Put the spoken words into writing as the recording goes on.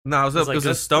No, it like, was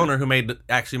a stoner who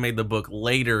actually made the book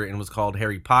later and was called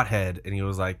Harry Pothead, and he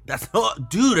was like,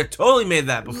 dude, I totally made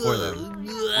that before then.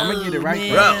 I'm gonna get it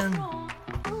right, bro.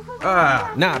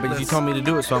 Nah, because you told me to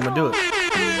do it, so I'm gonna do it.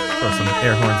 Throw some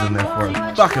air horns in there for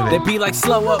him. Fuck of They it. be like,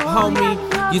 slow up, homie.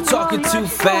 You talking too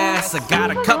fast. I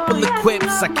got a couple of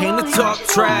quips. I came to talk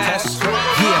trash.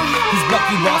 Yeah, these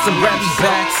Bucky Ross and Bradley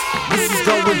backs. This is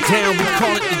going down. We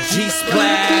call it the G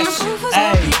Splash.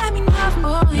 Hey.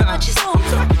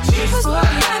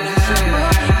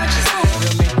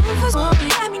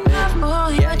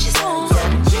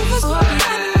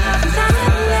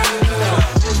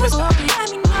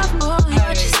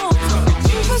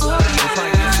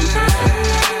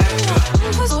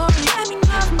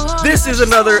 This is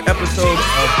another episode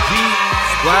of G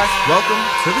Splash. Welcome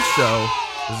to the show.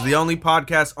 This is the only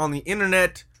podcast on the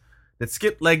internet that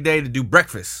skipped leg day to do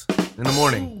breakfast in the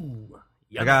morning.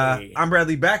 I'm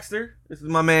Bradley Baxter. This is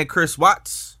my man Chris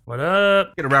Watts. What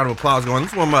up? Get a round of applause going.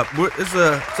 Let's warm up. It's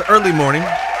an early morning.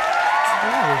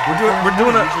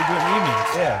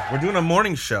 We're doing a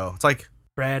morning show. It's like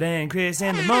Brad and Chris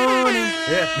in the morning.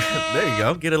 Yeah, there you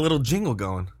go. Get a little jingle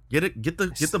going. Get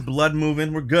the blood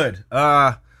moving. We're good.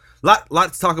 Lot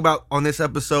to talk about on this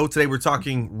episode. Today we're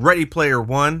talking Ready Player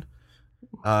One.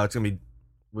 It's gonna be,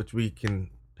 which we can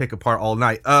pick apart all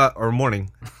night or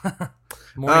morning.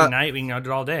 Night, we can do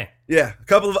it all day. Yeah, a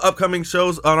couple of upcoming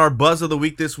shows on our Buzz of the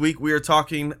Week this week. We are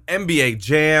talking NBA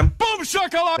Jam. Boom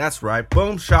shakalaka! That's right,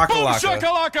 boom shakalaka. Boom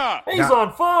shakalaka! He's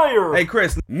on fire. Hey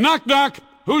Chris, Knock knock.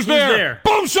 Who's there?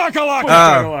 Boom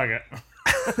shakalaka!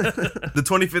 The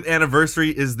 25th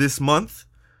anniversary is this month,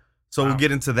 so We'll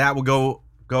get into that. We'll go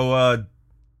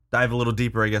dive a little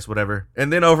deeper, I guess, whatever.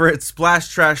 And then over at Splash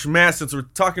Trash Mass, since we're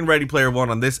talking Ready Player One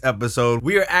on this episode,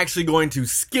 we are actually going to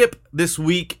skip this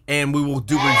week, and we will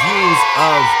do reviews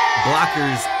of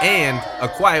Blockers and A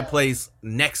Quiet Place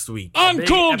next week.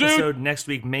 Uncool, dude. Episode dude. Next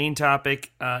week, main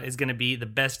topic is going to be the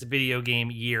best video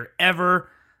game year ever,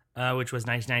 which was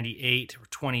 1998. We're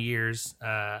 20 years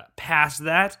past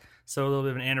that. So a little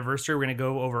bit of an anniversary. We're going to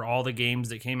go over all the games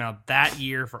that came out that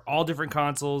year for all different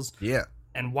consoles. Yeah.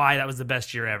 And why that was the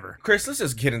best year ever. Chris, let's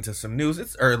just get into some news.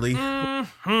 It's early.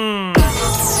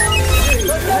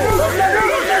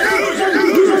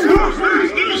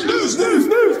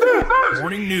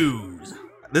 Morning news.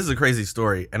 This is a crazy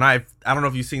story, and I don't know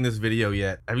if you've seen this video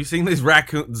yet. Have you seen these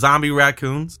zombie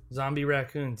raccoons? Zombie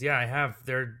raccoons. Yeah, I have.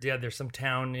 There's some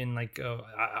town in like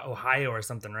Ohio or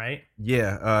something, right?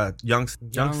 Yeah,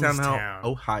 Youngstown,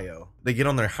 Ohio. They get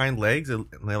on their hind legs and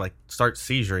they like start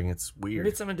seizuring. It's weird. It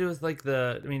had something to do with like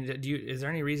is there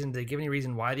any reason? Do they give any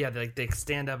reason why? Yeah, they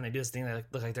stand up and they do this thing. They look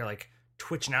like they're like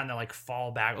twitching out and they like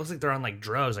fall back. It looks like they're on like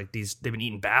drugs. Like they've been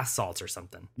eating bath salts or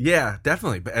something. Yeah,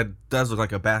 definitely. But it does look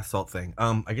like a bath salt thing.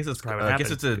 I guess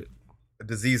it's a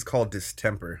disease called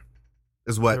distemper.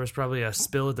 Is what there was probably a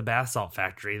spill at the bath salt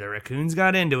factory. The raccoons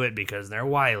got into it because they're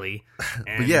wily,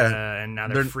 and and now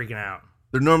they're freaking out.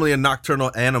 They're normally a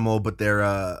nocturnal animal, but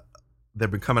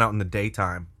they've been coming out in the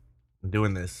daytime and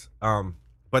doing this.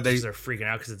 But they're freaking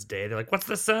out because it's day. They're like, "What's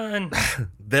the sun?"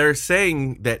 They're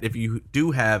saying that if you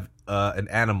do have an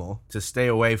animal, to stay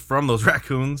away from those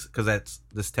raccoons because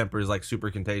distemper is like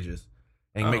super contagious,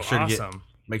 and make sure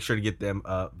to get them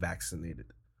vaccinated.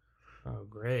 Oh,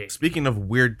 great! Speaking of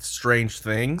weird, strange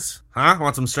things,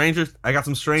 Want some stranger? I got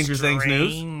some Stranger Things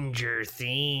news. Stranger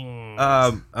Things.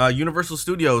 Universal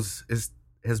Studios has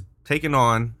taken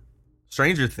on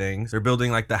Stranger Things. They're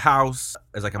building like the house.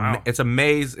 It's like it's a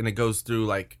maze, and it goes through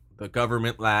like the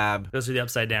government lab. Goes through the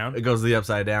Upside Down. It goes to the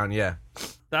Upside Down. Yeah,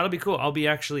 that'll be cool. I'll be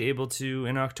actually able to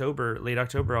in late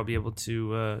October. I'll be able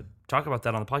to talk about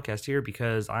that on the podcast here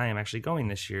because I am actually going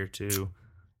this year to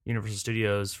Universal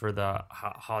Studios for the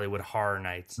Hollywood Horror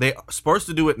Nights. They supposed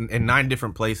to do it in 9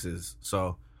 different places.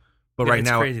 So, but right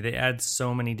now it's crazy. They add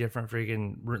so many different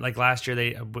freaking. Like last year,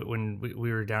 when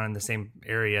we were down in the same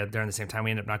area during the same time,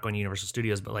 we ended up not going to Universal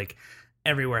Studios, but like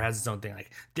everywhere has its own thing.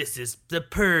 Like this is the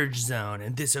Purge Zone,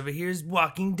 and this over here is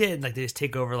Walking Dead. Like they just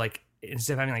take over like.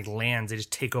 Instead of having like lands, they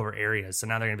just take over areas. So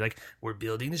now they're gonna be like, "We're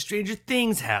building the Stranger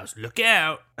Things house. Look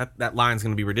out!" That line's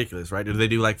gonna be ridiculous, right? Do they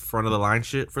do like front of the line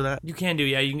shit for that? You can do,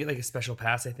 yeah. You can get like a special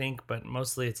pass, I think, but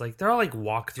mostly it's like they're all like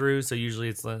walkthroughs. So usually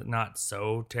it's not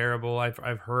so terrible. I've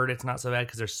heard it's not so bad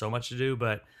because there's so much to do,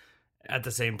 but at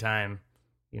the same time,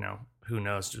 who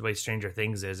knows? The way Stranger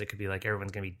Things is, it could be like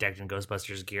everyone's gonna be decked in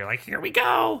Ghostbusters gear. Like, here we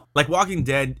go. Like Walking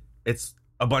Dead, it's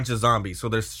a bunch of zombies, so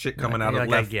there's shit coming out of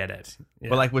left. I get it,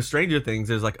 but like with Stranger Things,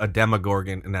 there's like a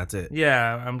Demogorgon, and that's it.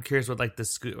 Yeah, I'm curious what like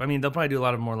I mean, they'll probably do a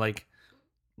lot of more like,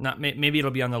 maybe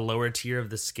it'll be on the lower tier of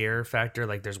the scare factor.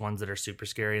 Like there's ones that are super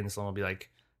scary, and this one will be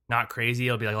like not crazy.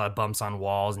 It'll be like a lot of bumps on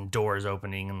walls and doors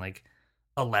opening and like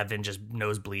 11 just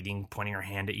nose bleeding, pointing her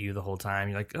hand at you the whole time.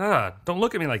 You're like, don't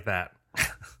look at me like that.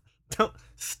 Don't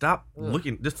stop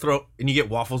looking. Just throw, and you get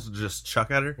waffles to just chuck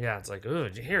at her. Yeah, it's like,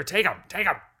 here, take them.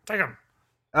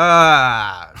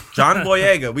 John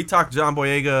Boyega. We talked John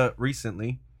Boyega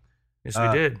recently. Yes,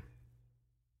 we did.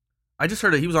 I just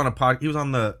heard that he was on a pod. He was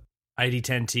on the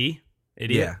ID10T.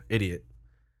 Idiot. Yeah, idiot.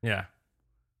 Yeah.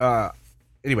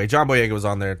 Anyway, John Boyega was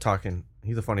on there talking.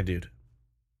 He's a funny dude.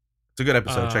 It's a good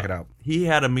episode. Check it out. He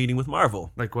had a meeting with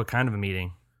Marvel Like what kind of a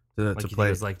meeting? to Like play.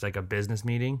 it was like a business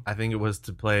meeting. I think it was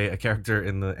to play a character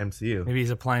in the MCU. Maybe he's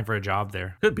applying for a job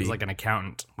there. Could be. He's like an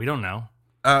accountant. We don't know.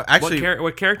 Actually,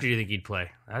 What character do you think he'd play?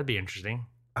 That'd be interesting.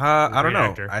 I don't know.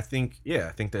 actor. I think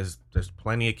there's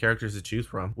plenty of characters to choose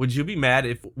from. Would you be mad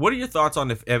if? What are your thoughts on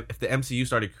if the MCU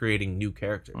started creating new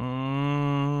characters?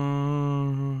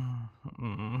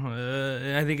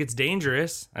 I think it's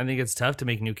dangerous. I think it's tough to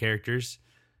make new characters.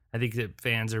 I think that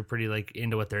fans are pretty like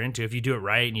into what they're into. If you do it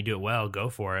right and you do it well, go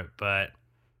for it. But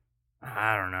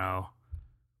I don't know.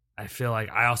 I feel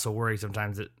like I also worry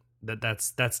sometimes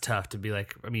that's tough to be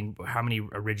like. I mean, how many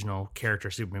original character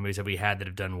Superman movies have we had that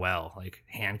have done well? Like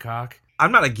Hancock.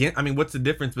 I'm not against. I mean, what's the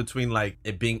difference between like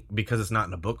it being because it's not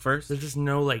in a book first? There's just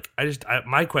no like.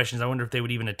 My question is, I wonder if they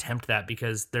would even attempt that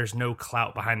because there's no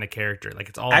clout behind the character. Like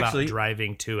it's all Actually, about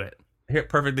driving to it. Here,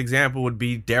 perfect example would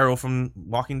be Daryl from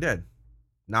Walking Dead.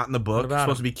 Not in the book. about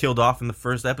Supposed him? to be killed off in the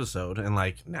first episode, and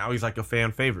like now he's like a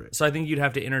fan favorite. So I think you'd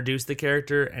have to introduce the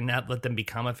character and not let them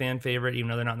become a fan favorite, even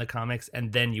though they're not in the comics,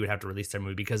 and then you would have to release their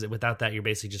movie because without that, you're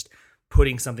basically just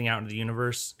putting something out into the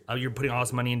universe. You're putting all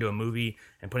this money into a movie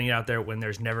and putting it out there when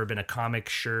there's never been a comic,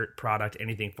 shirt, product,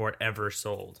 anything for it ever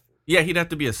sold. Yeah, he'd have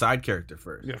to be a side character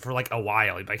first. Yeah, for like a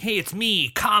while, he'd be like, "Hey, it's me,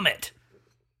 Comet."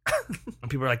 And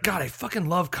people are like, "God, I fucking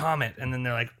love Comet," and then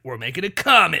they're like, "We're making a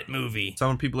Comet movie."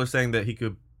 Some people are saying that he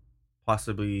could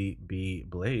possibly be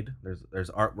Blade.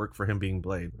 There's artwork for him being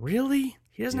Blade. Really?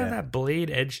 He doesn't have Yeah. that Blade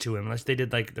edge to him, unless they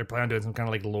did like they're planning on doing some kind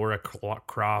of like Laura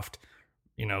Croft,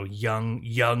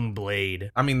 young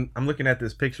Blade. I mean, I'm looking at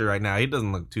this picture right now. He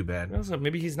doesn't look too bad. Also,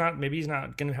 maybe he's not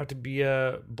going to have to be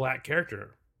a black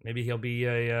character. Maybe he'll be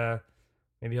a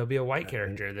white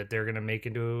character that they're going to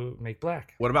make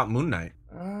black. What about Moon Knight?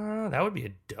 That would be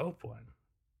a dope one.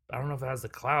 I don't know if it has the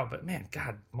clout, but man,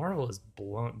 God, Marvel is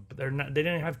blown. They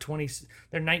didn't have 20.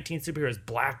 They're 19 superheroes.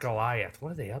 Black Goliath.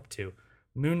 What are they up to?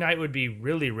 Moon Knight would be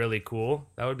really, really cool.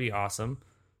 That would be awesome.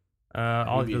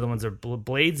 All the other ones are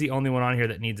Blade's the only one on here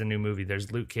that needs a new movie.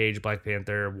 There's Luke Cage, Black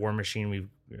Panther, War Machine,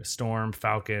 Storm,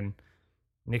 Falcon,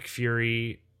 Nick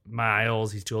Fury,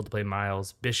 Miles. He's too old to play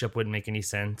Miles. Bishop wouldn't make any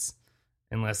sense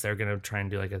unless they're gonna try and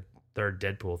do like a third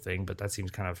Deadpool thing, but that seems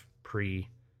kind of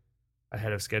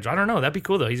ahead of schedule. I don't know. That'd be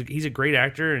cool though. He's a great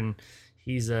actor and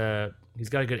he's got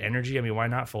a good energy. I mean, why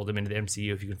not fold him into the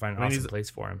MCU if you can find an awesome place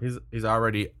for him? He's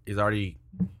already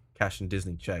cashing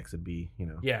Disney checks. It'd be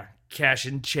Yeah, cash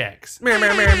and checks.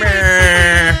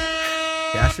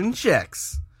 Cashing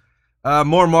checks.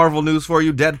 More Marvel news for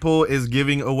you. Deadpool is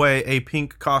giving away a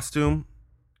pink costume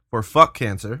for fuck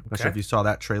cancer. Not sure if you saw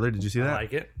that trailer. Did you see that? I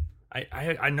like it.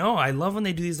 I know. I love when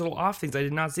they do these little off things. I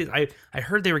did not see it. I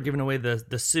heard they were giving away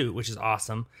the suit, which is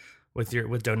awesome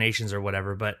with donations or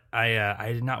whatever. But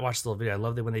I did not watch the little video. I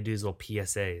love that when they do these little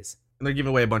PSAs. And they're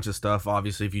giving away a bunch of stuff.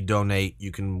 Obviously, if you donate,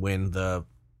 you can win the.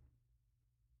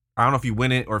 I don't know if you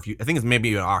win it or if you. I think it's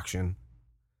maybe an auction.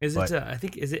 Is it? I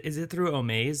think is it through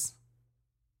Omaze?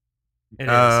 It is.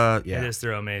 Yeah. It is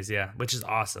through Omaze. Yeah, which is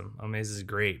awesome. Omaze is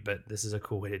great, but this is a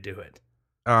cool way to do it.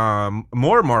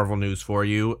 More Marvel news for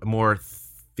you. More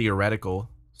theoretical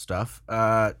stuff.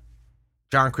 John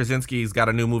Krasinski's got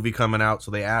a new movie coming out,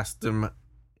 so they asked him.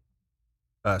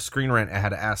 Screen Rant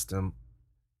had asked him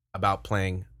about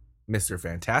playing Mr.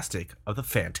 Fantastic of the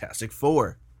Fantastic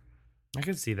Four. I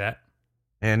could see that.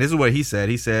 And this is what he said.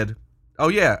 He said, "Oh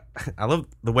yeah, I love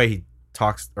the way he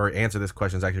talks or answer this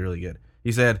question is actually really good."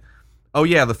 He said, "Oh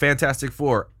yeah, the Fantastic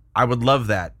Four. I would love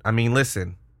that. I mean,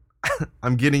 listen,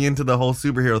 I'm getting into the whole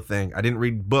superhero thing. I didn't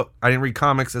read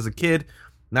comics as a kid,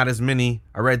 not as many.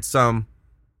 I read some,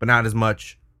 but not as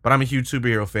much. But I'm a huge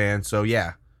superhero fan, so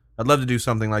yeah, I'd love to do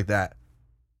something like that.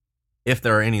 If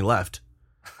there are any left.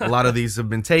 A lot of these have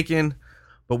been taken,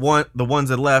 but the ones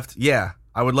that left, yeah,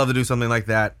 I would love to do something like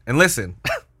that. And listen,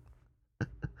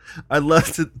 I'd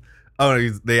love to." Oh,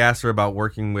 they asked her about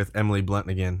working with Emily Blunt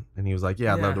again, and he was like,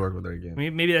 "Yeah, I'd love to work with her again."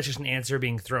 Maybe that's just an answer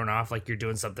being thrown off, like you're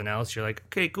doing something else. You're like,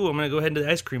 "Okay, cool, I'm gonna go ahead into the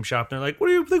ice cream shop." And they're like, "What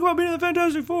do you think about being in the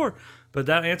Fantastic Four?" But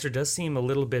that answer does seem a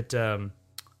little bit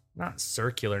not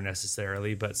circular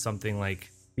necessarily, but something like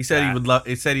He said he would love.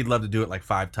 He said he'd love to do it like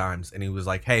 5 times, and he was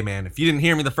like, "Hey, man, if you didn't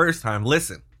hear me the first time,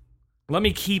 listen. Let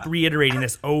me keep reiterating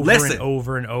this over and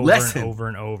over and over and over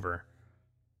and over.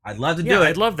 I'd love to do it.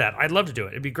 I'd love that. I'd love to do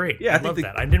it. It'd be great. Yeah, I'd love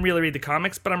that. I didn't really read the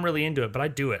comics, but I'm really into it. But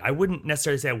I'd do it. I wouldn't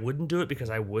necessarily say I wouldn't do it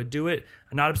because I would do it.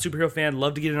 I'm not a superhero fan.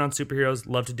 Love to get in on superheroes.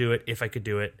 Love to do it if I could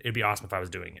do it. It'd be awesome if I was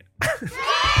doing it.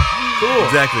 Cool.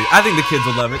 Exactly. I think the kids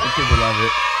will love it.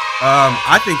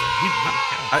 I think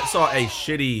I saw a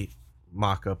shitty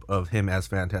mock-up of him as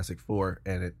Fantastic Four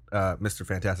and Mr.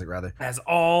 Fantastic rather. As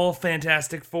all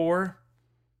Fantastic Four.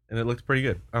 And it looked pretty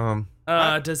good.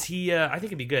 Does he? I think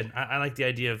it'd be good. I like the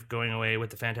idea of going away with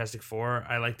the Fantastic Four.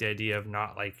 I like the idea of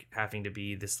not like having to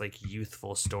be this like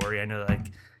youthful story. I know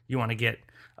like you want to get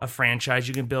a franchise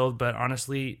you can build, but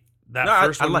honestly,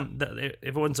 first one, if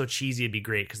it wasn't so cheesy, it'd be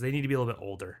great because they need to be a little bit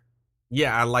older.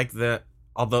 Yeah, I like that.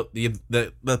 Although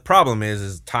the problem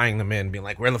is tying them in, being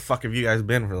like, where the fuck have you guys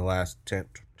been for the last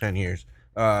 10 years?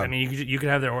 I mean, you could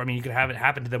have you could have it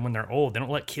happen to them when they're old. They don't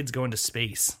let kids go into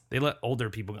space. They let older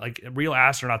people, like real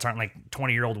astronauts aren't like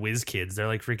 20-year-old whiz kids. They're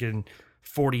like freaking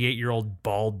 48-year-old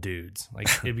bald dudes. Like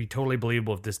it'd be totally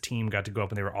believable if this team got to go up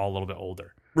and they were all a little bit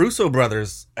older. Russo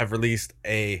brothers have released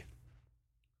a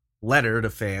letter to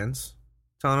fans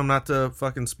telling them not to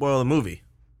fucking spoil the movie.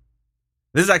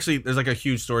 This is actually, there's like a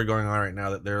huge story going on right now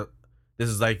that this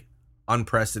is like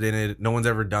unprecedented. No one's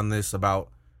ever done this about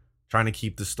trying to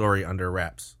keep the story under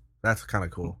wraps. That's kind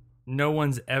of cool. No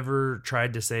one's ever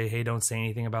tried to say, "Hey, don't say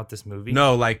anything about this movie."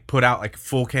 No, like put out like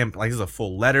full camp. Like there's a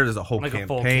full letter. There's a whole like campaign. A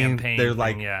full campaign. They're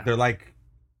like, they're like,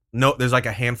 no. There's like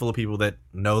a handful of people that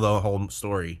know the whole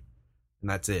story, and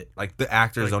that's it. Like the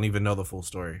actors don't even know the full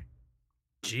story.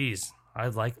 Jeez, I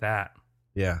like that.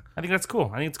 Yeah, I think that's cool.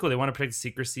 They want to protect the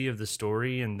secrecy of the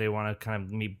story, and they want to kind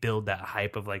of build that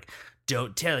hype of like,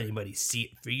 don't tell anybody, see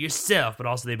it for yourself. But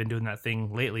also, they've been doing that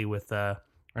thing lately with, or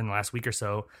in the last week or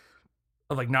so,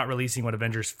 of like not releasing what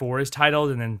Avengers 4 is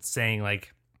titled, and then saying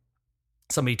like,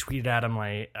 somebody tweeted at them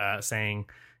like saying,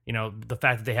 you know, the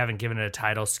fact that they haven't given it a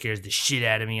title scares the shit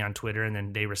out of me on Twitter, and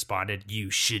then they responded, "You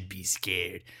should be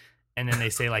scared." And then they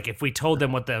say, like, if we told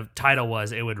them what the title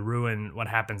was, it would ruin what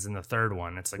happens in the third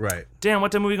one. It's like, right. Damn,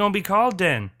 what the movie gonna be called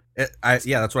then?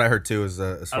 Yeah, that's what I heard too. As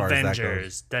far Avengers,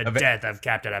 as that goes. the death of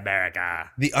Captain America.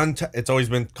 It's always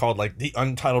been called like the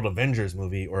Untitled Avengers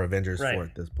movie or Avengers 4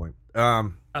 at this point.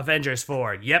 Avengers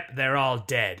 4. Yep, they're all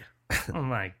dead. Oh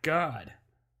my god.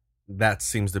 That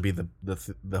seems to be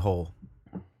the whole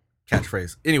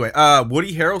catchphrase. Anyway,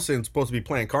 Woody Harrelson's supposed to be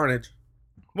playing Carnage.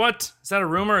 What? Is that a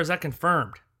rumor or is that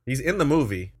confirmed? He's in the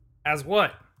movie. As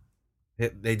what?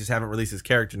 They just haven't released his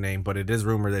character name, but it is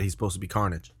rumored that he's supposed to be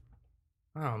Carnage.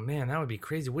 Oh man, that would be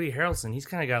crazy. Woody Harrelson, he's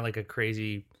kind of got like a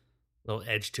crazy little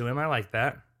edge to him. I like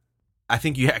that. I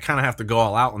think you kind of have to go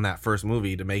all out on that first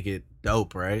movie to make it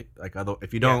dope, right? Like,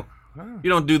 if you don't, you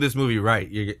don't do this movie right,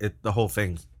 the whole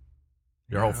thing,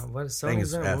 whole thing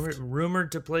is effed.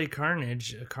 Rumored to play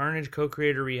Carnage. A Carnage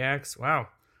co-creator reacts. Wow,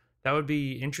 that would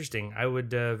be interesting. I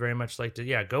would very much like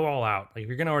to, go all out. Like if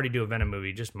you're gonna already do a Venom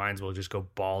movie, just might as well just go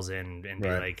balls in and be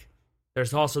like.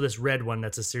 There's also this red one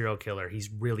that's a serial killer. He's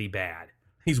really bad.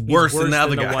 He's worse than the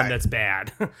other guy. The one that's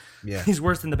bad. Yeah. He's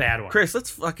worse than the bad one. Chris,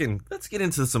 let's get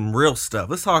into some real stuff.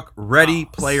 Let's talk Ready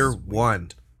Player One.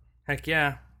 Heck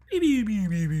yeah.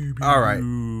 All right.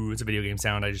 It's a video game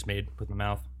sound I just made with my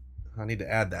mouth. I need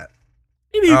to add that.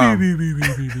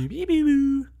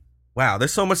 Wow,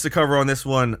 there's so much to cover on this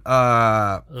one.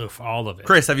 Oof, all of it.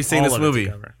 Chris, have you seen this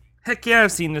movie? Heck yeah,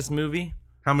 I've seen this movie.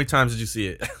 How many times did you see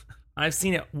it? I've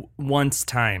seen it once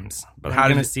times, but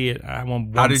I'm going to see it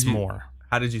once more.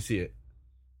 How did you see it?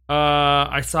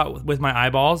 I saw it with my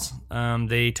eyeballs.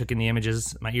 They took in the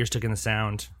images. My ears took in the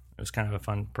sound. It was kind of a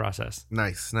fun process.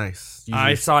 Nice.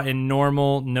 I saw it in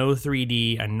normal, no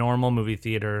 3D, a normal movie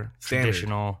theater,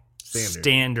 traditional,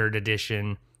 standard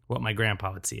edition, what my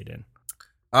grandpa would see it in.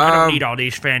 I don't need all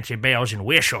these fancy bells and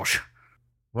whistles.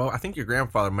 Well, I think your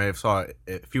grandfather may have saw it,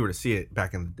 if you were to see it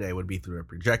back in the day, would be through a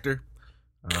projector.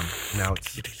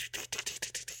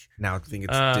 Now I think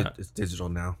it's digital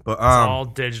now, but it's all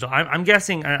digital. I'm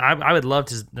guessing. I would love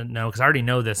to know because I already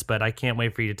know this, but I can't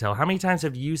wait for you to tell. How many times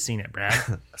have you seen it, Brad?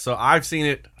 So I've seen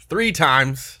it 3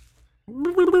 times in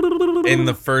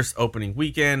the first opening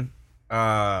weekend.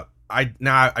 I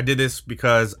did this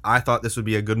because I thought this would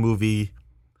be a good movie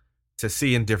to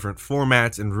see in different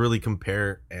formats and really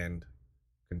compare and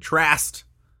contrast,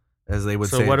 as they would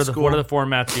say. So what are the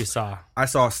formats you saw? I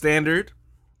saw standard.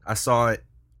 I saw it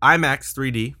IMAX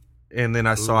 3D, and then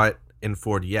I saw it in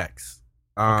 4DX.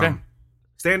 Okay.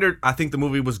 Standard, I think the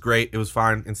movie was great. It was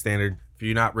fine in standard. If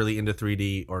you're not really into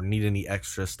 3D or need any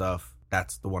extra stuff,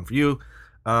 that's the one for you.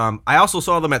 I also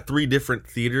saw them at 3 different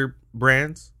theater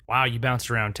brands. Wow, you bounced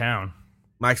around town.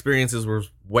 My experiences were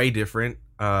way different.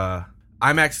 IMAX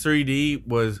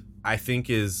 3D I think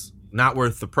is not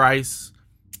worth the price.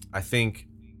 I think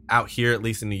out here, at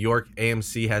least in New York,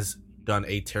 AMC has done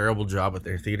a terrible job with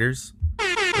their theaters.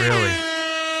 Really?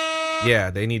 Yeah,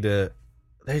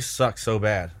 they suck so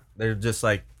bad. They're just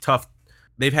like tough.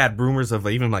 They've had rumors of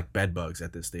even like bed bugs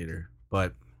at this theater,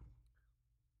 but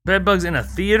Bed bugs in a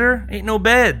theater? Ain't no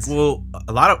beds. well,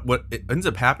 a lot of what it ends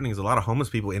up happening is a lot of homeless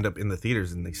people end up in the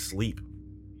theaters and they sleep.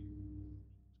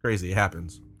 Crazy, it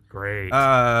happens. Great.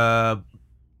 Oh,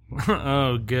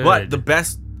 good.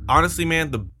 But honestly, man,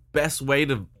 the best way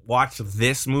to watch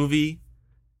this movie,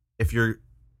 if you're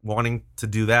wanting to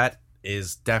do that,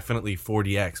 is definitely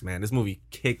 4DX, man. This movie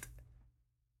kicked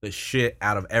the shit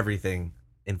out of everything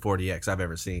in 4DX I've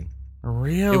ever seen.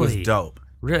 Really? It was dope.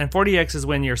 Really? And 40X is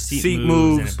when your seat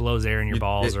moves and it blows air in your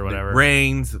balls or whatever. It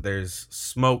rains, there's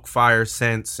smoke, fire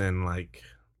scents, and like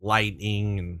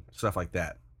lightning and stuff like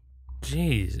that.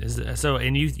 Jeez. So,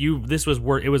 and this was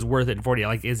worth. It was worth it in 40.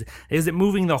 Like, is it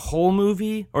moving the whole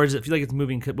movie, or does it feel like it's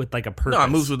moving with like a purpose? No, it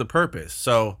moves with a purpose.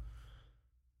 So,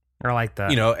 I like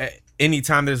that. You know,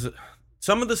 anytime there's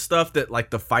some of the stuff that like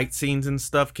the fight scenes and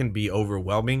stuff can be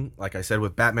overwhelming. Like I said,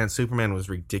 with Batman, Superman was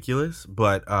ridiculous,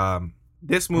 but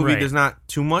this movie there's not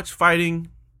too much fighting.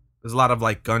 There's a lot of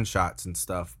like gunshots and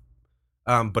stuff.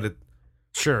 But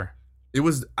it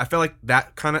was. I felt like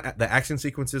that kind of the action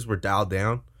sequences were dialed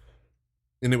down.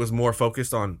 And it was more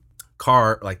focused on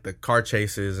the car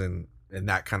chases and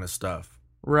that kind of stuff.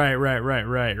 Right. So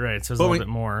it's a little bit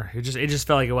more. It just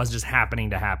felt like it wasn't just happening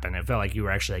to happen. It felt like you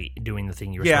were actually doing the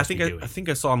thing you were supposed to be doing. I think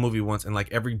I saw a movie once, and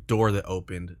like every door that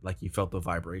opened, like you felt the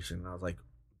vibration. And I was like,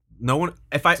 no one.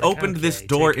 If I opened this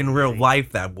door in real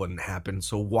life, that wouldn't happen.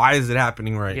 So why is it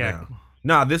happening right now?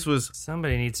 Nah, this was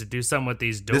somebody needs to do something with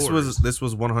these doors. This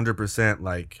was 100%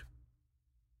 like,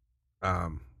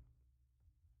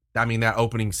 I mean, that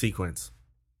opening sequence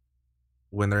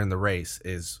when they're in the race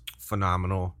is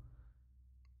phenomenal.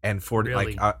 And 40,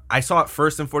 really? like I saw it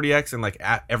first in 40X, and like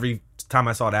every time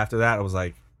I saw it after that, I was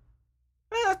like,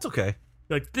 that's okay.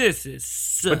 Like, this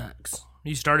sucks. But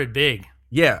you started big.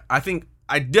 Yeah, I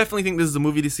definitely think this is a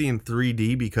movie to see in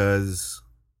 3D because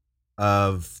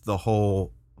of the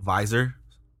whole visor.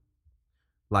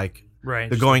 Like,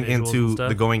 the going into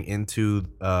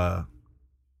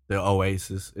the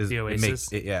Oasis is the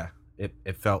Oasis.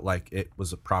 It felt like it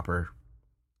was a proper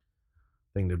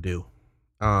thing to do.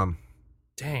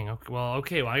 Dang. Okay.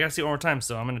 Well, I gotta see it one more time,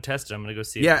 so I'm gonna test it. I'm gonna go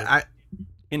see it.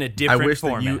 In a different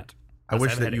format. I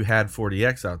wish that you had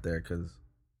 40X out there, because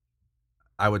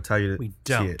I would tell you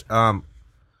to see it.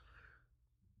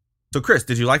 So, Chris,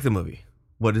 did you like the movie?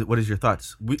 What is your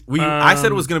thoughts? I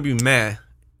said it was gonna be meh,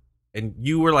 and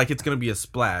you were like, it's gonna be a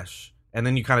splash, and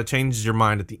then you kind of changed your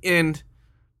mind at the end.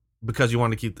 Because you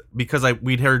want to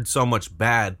we'd heard so much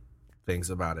bad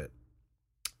things about it.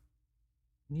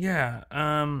 Yeah,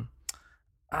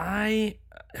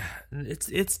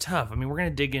 it's tough. I mean, we're gonna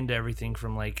dig into everything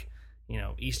from like, you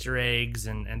know, Easter eggs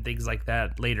and things like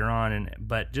that later on.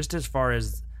 But just as far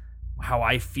as how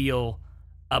I feel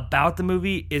about the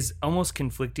movie is almost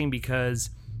conflicting,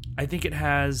 because I think it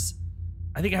has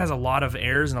a lot of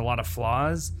errors and a lot of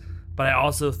flaws, but I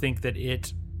also think that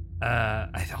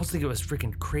I also think it was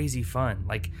freaking crazy fun.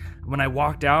 Like, when I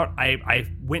walked out, I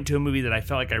went to a movie that I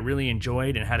felt like I really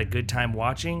enjoyed and had a good time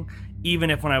watching, even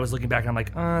if when I was looking back, I'm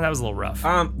like, that was a little rough.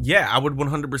 Yeah, I would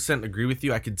 100% agree with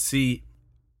you. I could see.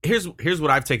 Here's what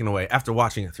I've taken away after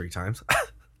watching it 3 times.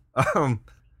 The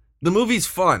movie's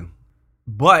fun,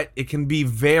 but it can be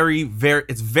very, very.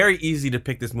 It's very easy to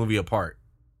pick this movie apart,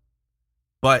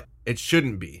 but it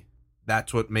shouldn't be.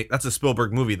 That's a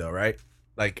Spielberg movie, though, right?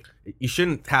 Like, you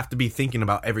shouldn't have to be thinking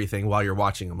about everything while you're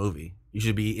watching a movie. You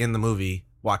should be in the movie,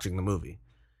 watching the movie.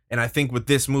 And I think with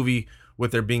this movie,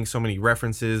 with there being so many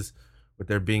references, with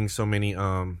there being so many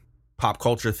pop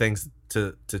culture things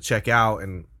to check out,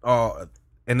 and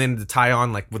then to tie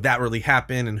on, like, would that really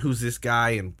happen, and who's this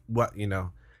guy, and what, you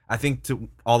know. I think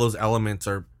all those elements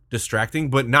are distracting,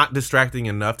 but not distracting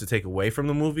enough to take away from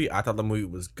the movie. I thought the movie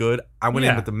was good. I went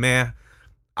in with the meh.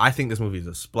 I think this movie is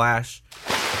a splash.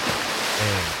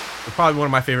 And it's probably one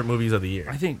of my favorite movies of the year.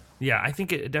 I think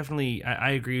it definitely.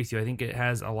 I agree with you. I think it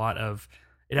has a lot of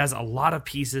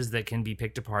pieces that can be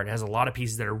picked apart. It has a lot of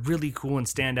pieces that are really cool and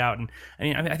stand out. And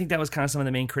I think that was kind of some of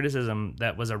the main criticism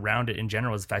that was around it in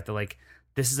general, is the fact that, like,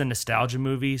 this is a nostalgia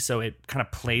movie, so it kind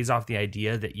of plays off the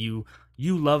idea that you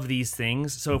love these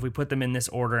things. So if we put them in this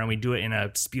order and we do it in a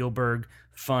Spielberg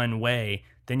fun way,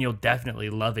 then you'll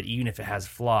definitely love it, even if it has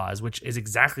flaws, which is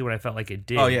exactly what I felt like it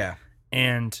did. Oh yeah.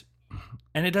 And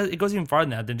and it goes even farther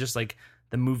than that, than just like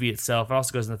the movie itself. It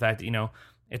also goes in the fact that, you know,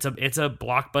 it's a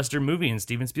blockbuster movie and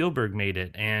Steven Spielberg made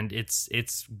it, and it's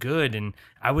good. And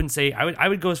I wouldn't say, I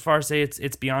would go as far as say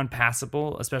it's beyond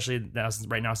passable, especially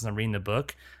right now since I'm reading the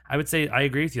book. I would say I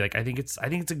agree with you. Like I think it's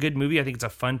a good movie. I think it's a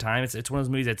fun time. It's one of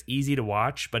those movies that's easy to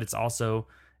watch, but it's also,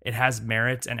 it has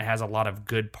merits and it has a lot of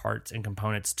good parts and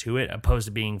components to it, opposed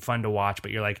to being fun to watch,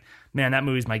 but you're like, man, that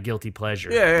movie's my guilty pleasure.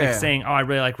 Like saying, oh, I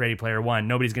really like Ready Player One.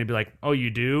 Nobody's gonna be like, oh, you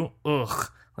do? Ugh.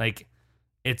 Like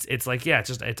it's like, yeah,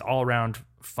 it's all around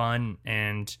fun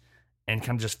and kind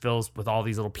of just fills with all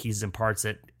these little pieces and parts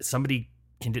that somebody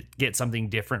can get something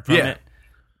different from it,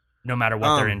 no matter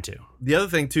what they're into. The other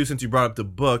thing too, since you brought up the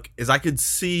book, is I could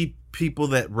see people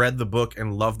that read the book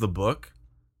and love the book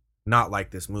not like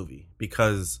this movie,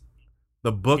 because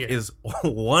the book is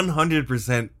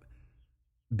 100%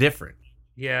 different.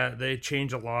 Yeah, they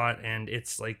change a lot, and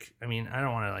it's like, I mean, I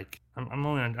don't want to like,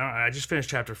 I just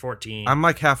finished chapter 14. I'm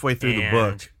like halfway through the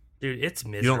book. Dude, it's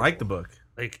miserable. You don't like the book?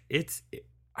 Like,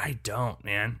 I don't,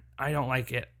 man. I don't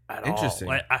like it at all. Interesting.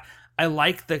 Like, I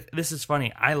like this is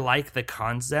funny. I like the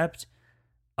concept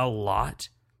a lot,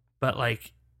 but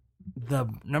like, the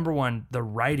number one, the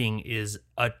writing is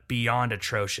beyond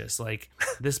atrocious. Like,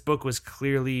 this book was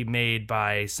clearly made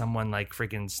by someone like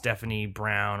freaking Stephanie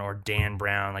Brown or Dan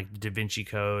Brown, like Da Vinci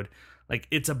Code. Like,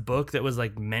 it's a book that was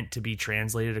like meant to be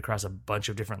translated across a bunch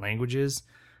of different languages,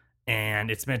 and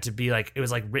it's meant to be like, it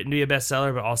was like written to be a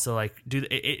bestseller, but also like, dude,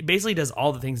 it basically does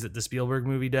all the things that the Spielberg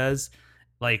movie does,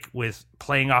 like with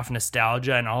playing off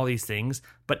nostalgia and all these things,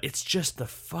 but it's just the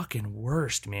fucking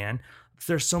worst, man.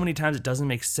 There's so many times it doesn't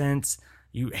make sense.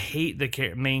 You hate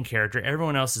the main character.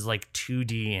 Everyone else is like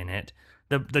 2D in it.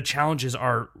 The challenges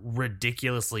are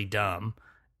ridiculously dumb.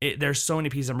 There's so many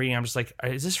pieces I'm reading. I'm just like,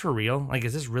 is this for real? Like,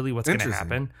 is this really what's going to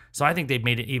happen? So I think they've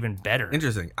made it even better.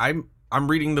 Interesting. I'm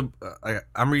reading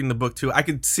the book too. I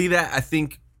could see that. I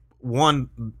think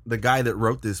the guy that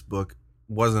wrote this book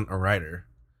wasn't a writer.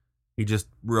 He just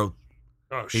wrote.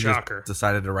 Oh, shocker! Just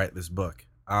decided to write this book.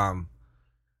 I'm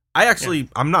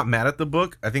not mad at the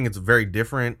book. I think it's very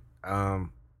different.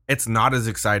 It's not as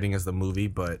exciting as the movie,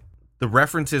 but the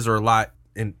references are a lot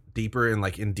deeper and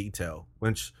like in detail,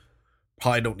 which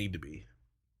probably don't need to be.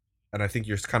 And I think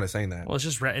you're kind of saying that. Well, it's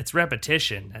just it's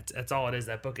repetition. That's all it is.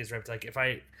 That book is like, if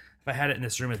I had it in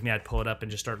this room with me, I'd pull it up and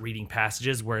just start reading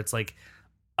passages where it's like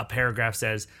a paragraph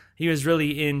says he was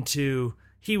really into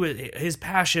his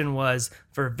passion was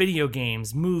for video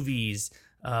games, movies,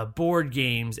 board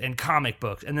games, and comic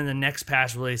books. And then the next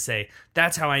passage will say,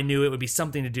 that's how I knew it would be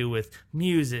something to do with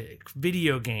music,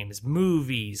 video games,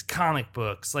 movies, comic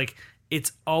books. Like,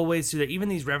 it's always through that. Even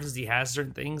these references he has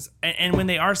certain things, and when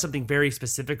they are something very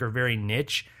specific or very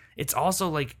niche, it's also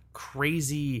like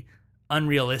crazy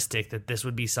unrealistic that this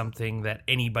would be something that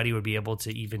anybody would be able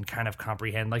to even kind of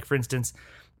comprehend. Like, for instance,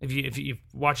 if you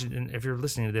watch it, and if you're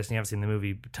listening to this and you haven't seen the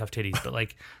movie Tough Titties, but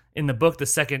like in the book, the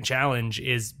second challenge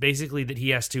is basically that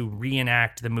he has to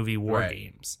reenact the movie War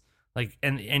Games. Like,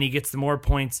 and he gets the more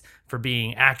points for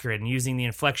being accurate and using the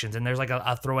inflections. And there's like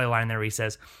a throwaway line there where he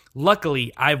says,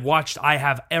 luckily I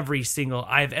have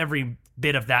every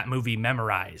bit of that movie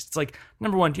memorized. It's like,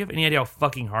 number one, do you have any idea how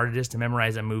fucking hard it is to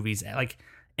memorize a movie's, like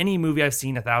any movie I've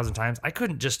seen 1,000 times? I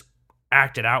couldn't just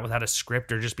act it out without a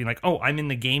script or just being like, oh, I'm in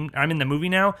the movie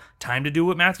now, time to do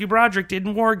what Matthew Broderick did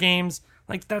in War Games.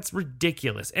 Like, that's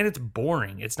ridiculous. And it's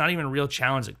boring. It's not even a real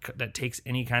challenge that takes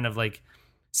any kind of like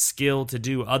skill to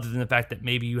do, other than the fact that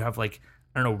maybe you have like,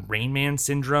 I don't know, Rain Man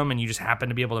syndrome, and you just happen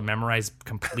to be able to memorize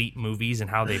complete movies and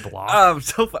how they block.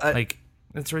 Like,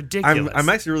 it's ridiculous. I'm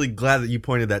actually really glad that you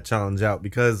pointed that challenge out,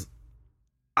 because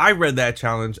I read that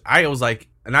challenge. I was like,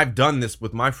 and I've done this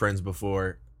with my friends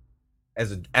before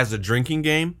as a drinking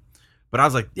game, but I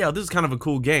was like, yeah, this is kind of a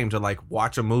cool game to like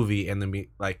watch a movie and then be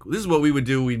like, this is what we would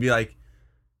do. We'd be like,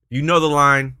 you know the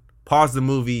line, pause the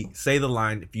movie, say the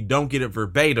line. If you don't get it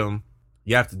verbatim,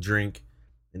 you have to drink.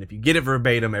 And if you get it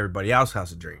verbatim, everybody else has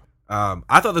to drink.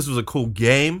 I thought this was a cool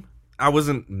game. I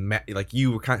wasn't mad, like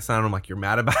you were kind of sounding like you're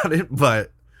mad about it,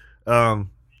 but I'm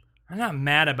not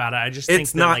mad about it. I just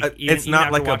it's think not that, like, it's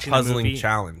not like a puzzling movie,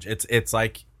 challenge. It's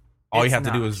like all you have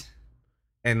to do is,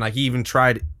 and like he even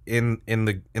tried in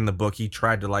the book, he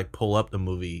tried to like pull up the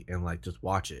movie and like just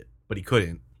watch it, but he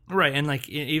couldn't. Right, and like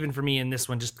even for me in this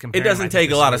one, just comparing, it doesn't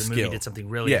take a lot of skill. Did something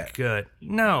really good.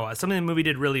 No, something the movie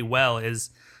did really well is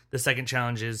the second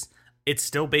challenge is it's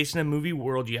still based in a movie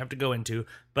world you have to go into.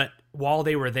 But while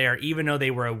they were there, even though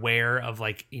they were aware of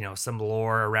like, you know, some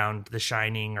lore around The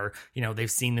Shining, or, you know, they've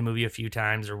seen the movie a few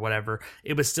times or whatever,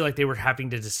 it was still like they were having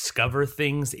to discover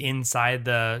things inside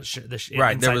the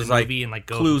Right, inside there was the like movie and like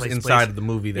go clues place to inside place. of the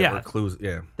movie that were clues.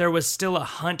 Yeah. There was still a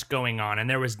hunt going on, and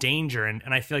there was danger, and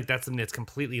I feel like that's something that's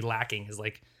completely lacking, is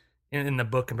like in the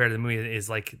book compared to the movie, is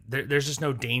like there's just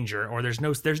no danger, or there's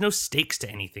no stakes to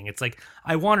anything. It's like,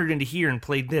 I wandered into here and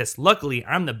played this. Luckily,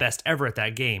 I'm the best ever at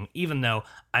that game, even though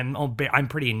I'm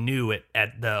pretty new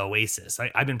at the Oasis.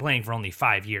 I've been playing for only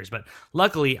 5 years, but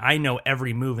luckily I know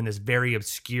every move in this very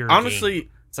obscure Honestly, game.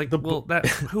 It's like,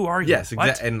 who are you?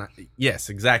 Yes,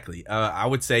 exactly. I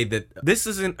would say that this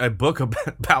isn't a book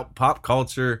about pop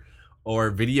culture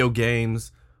or video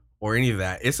games or any of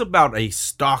that. It's about a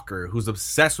stalker who's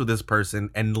obsessed with this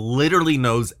person and literally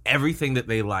knows everything that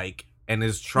they like and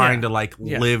is trying to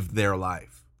live their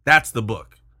life. That's the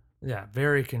book. Yeah,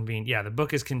 very convenient. Yeah, the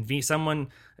book is convenient.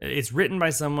 It's written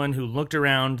by someone who looked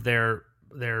around their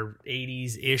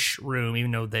 80s-ish room,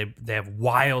 even though they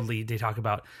talk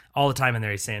about all the time in there.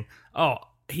 He's saying, oh,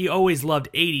 he always loved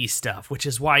 80s stuff, which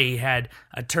is why he had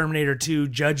a Terminator 2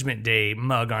 Judgment Day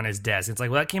mug on his desk. It's like,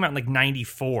 well, that came out in like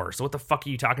 94, so what the fuck are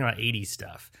you talking about 80s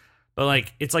stuff? But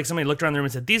like, it's like somebody looked around the room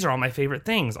and said, these are all my favorite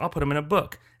things, I'll put them in a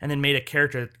book, and then made a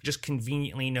character that just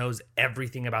conveniently knows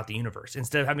everything about the universe,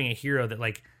 instead of having a hero that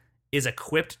like is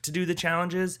equipped to do the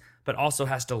challenges, but also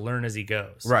has to learn as he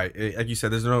goes. Right. Like you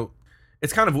said,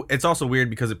 it's also weird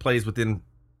because it plays within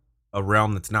a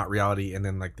realm that's not reality, and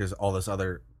then like there's all this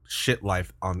other shit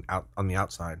life on the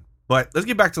outside. But let's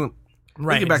get back to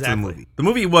the movie. The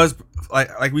movie was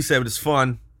like we said, it was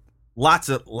fun. Lots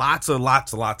of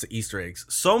Easter eggs.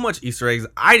 So much Easter eggs.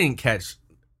 I didn't catch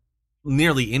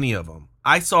nearly any of them.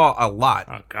 I saw a lot.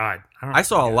 Oh God, I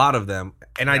saw a lot of them,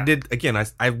 and I did again.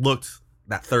 I looked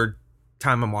that third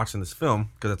time I'm watching this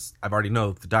film because I've already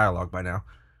know the dialogue by now.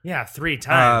 Yeah, 3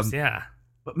 times. Yeah.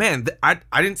 But man, I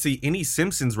didn't see any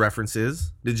Simpsons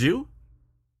references. Did you?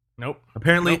 Nope.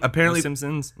 Apparently, no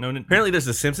Simpsons. No. Apparently, there's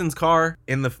a Simpsons car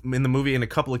in the movie and a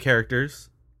couple of characters.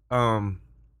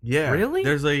 Yeah.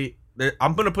 Really?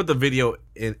 I'm gonna put the video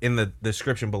in the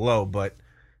description below, but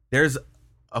there's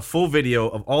a full video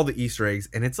of all the Easter eggs,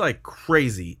 and it's like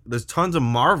crazy. There's tons of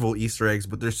Marvel Easter eggs,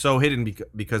 but they're so hidden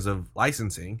because of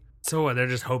licensing. So what, they're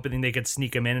just hoping they could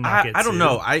sneak them in and not get I don't sued?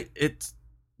 know. It's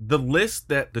the list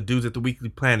that the dudes at the Weekly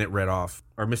Planet read off,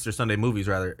 or Mr. Sunday Movies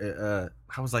rather.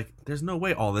 I was like, there's no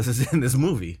way all this is in this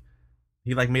movie.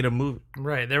 He like made a movie.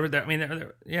 Right.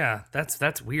 Yeah,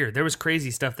 that's weird. There was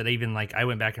crazy stuff that even like I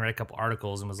went back and read a couple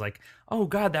articles and was like, oh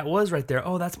God, that was right there.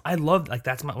 Oh, that's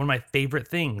one of my favorite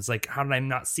things. Like, how did I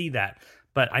not see that?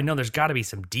 But I know there's got to be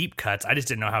some deep cuts. I just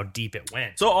didn't know how deep it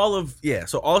went. So all of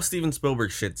Steven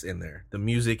Spielberg shit's in there. The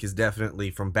music is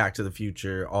definitely from Back to the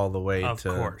Future all the way of to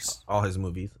course. All his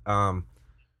movies.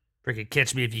 Freaking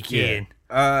Catch Me If You Can.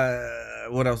 Yeah.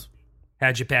 What else?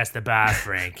 How'd you pass the bar,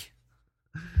 Frank?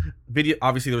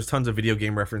 Obviously there was tons of video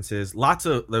game references. But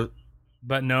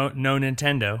no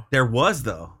Nintendo. There was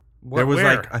though. There was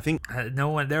where? like I think no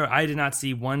one there. I did not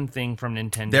see one thing from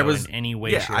Nintendo in any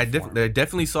way. Yeah, I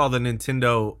definitely saw the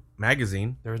Nintendo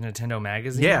magazine. There was a Nintendo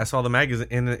magazine. Yeah, I saw the magazine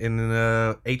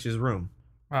in H's room.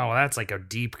 Oh, well, that's like a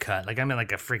deep cut. Like I mean,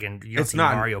 like a freaking you don't see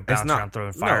Mario bounce around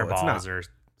throwing fireballs or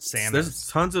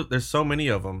Samus. There's so many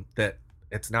of them that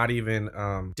it's not even.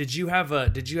 Did you have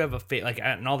a like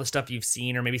and all the stuff you've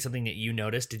seen, or maybe something that you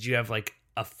noticed? Did you have like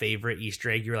a favorite Easter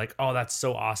egg? You're like, oh, that's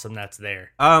so awesome, that's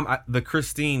there. The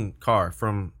Christine car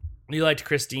from. You liked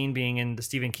Christine being in the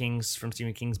Stephen King's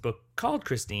book called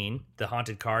Christine, the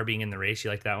haunted car being in the race.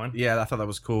 You liked that one? Yeah, I thought that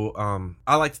was cool.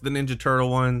 I liked the Ninja Turtle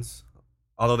ones,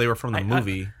 although they were from the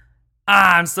movie.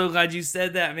 I'm so glad you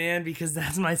said that, man, because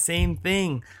that's my same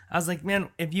thing. I was like, man,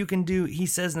 if you can do, he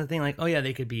says in the thing like, oh yeah,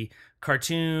 they could be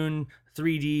cartoon,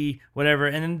 3D, whatever,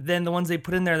 and then the ones they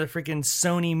put in there are the freaking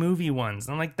Sony movie ones.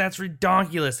 I'm like, that's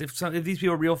ridiculous. If these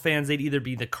people are real fans, they'd either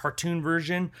be the cartoon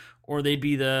version or they'd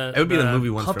be the movie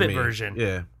ones puppet for me.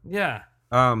 version. Yeah.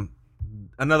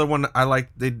 Another one I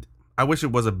liked. I wish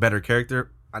it was a better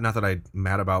character. Not that I'm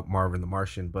mad about Marvin the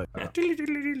Martian, but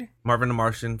Marvin the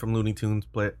Martian from Looney Tunes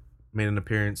made an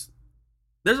appearance.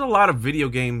 There's a lot of video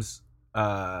games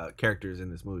characters in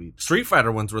this movie. Street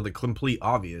Fighter ones were the complete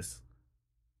obvious.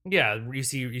 Yeah, you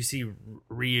see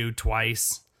Ryu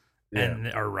twice,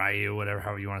 or Ryu, whatever,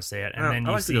 however you want to say it, and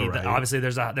then you see obviously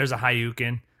there's a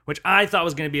Hadouken, which I thought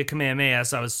was going to be a Kamehameha,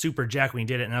 so I was super jacked when he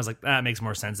did it, and I was like, that makes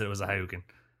more sense that it was a Hadouken.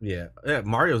 Yeah,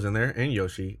 Mario's in there, and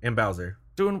Yoshi, and Bowser.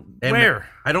 Where?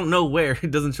 I don't know where. It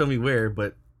doesn't show me where,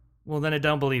 but Well, then I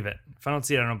don't believe it. If I don't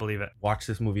see it, I don't believe it. Watch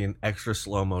this movie in extra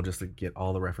slow-mo just to get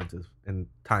all the references and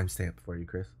timestamp for you,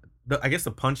 Chris. I guess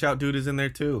the Punch-Out dude is in there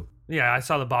too. Yeah, I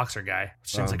saw the boxer guy,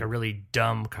 which seems like a really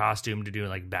dumb costume to do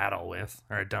like battle with,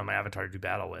 or a dumb avatar to do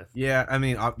battle with. Yeah, I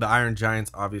mean, the Iron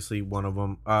Giant's obviously one of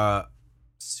them.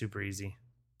 Super easy.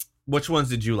 Which ones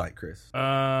did you like, Chris?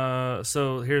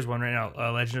 So here's one right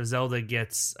now. Legend of Zelda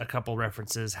gets a couple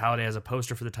references. Halliday has a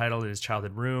poster for the title in his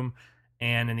childhood room,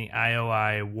 and in the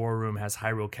IOI War Room has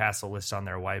Hyrule Castle listed on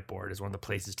their whiteboard as one of the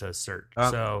places to assert.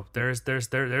 So there's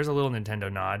a little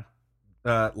Nintendo nod.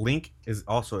 Link is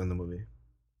also in the movie,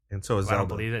 and so is Zelda. I don't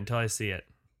believe it until I see it.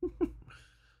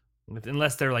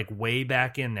 Unless they're like way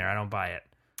back in there, I don't buy it.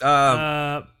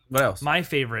 What else? My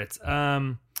favorites.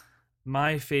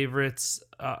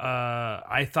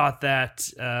 I thought that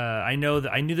I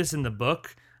knew this in the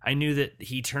book. I knew that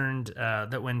he turned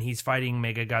that when he's fighting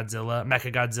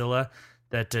Mechagodzilla,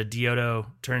 that Diodo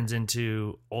turns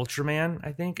into Ultraman.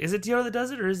 I think is it Diodo that does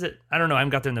it, or is it? I don't know. I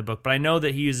haven't got there in the book, but I know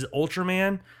that he uses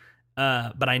Ultraman.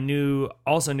 But I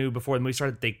also knew before the movie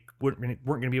started that they weren't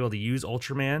going to be able to use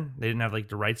Ultraman. They didn't have like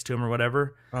the rights to him or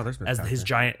whatever. Oh, there's no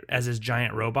as his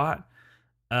giant robot.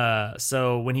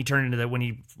 So when he turned into when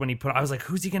he put, I was like,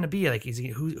 who's he gonna be? Like,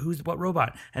 who's what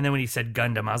robot? And then when he said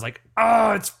Gundam, I was like,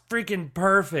 oh, it's freaking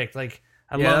perfect. Like,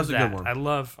 I love that. Good one.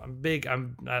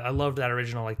 I loved that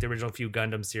original. Like the original few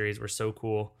Gundam series were so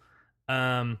cool.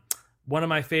 One of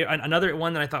my favorite, another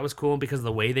one that I thought was cool because of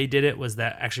the way they did it was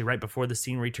that actually right before the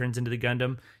scene where he turns into the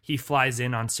Gundam, he flies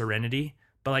in on Serenity.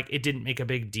 But like it didn't make a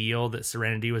big deal that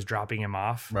Serenity was dropping him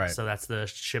off. Right. So that's the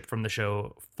ship from the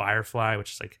show Firefly,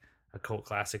 which is like a cult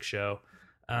classic show.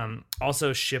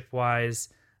 Also ship-wise,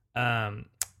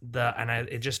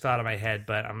 it just fell out of my head,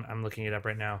 but I'm looking it up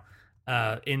right now.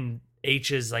 In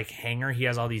H's like hangar, he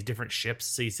has all these different ships,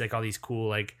 so you see like all these cool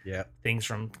like things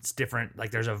from different, like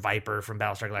there's a Viper from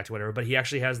Battlestar Galactica, whatever. But he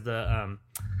actually has the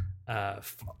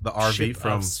RV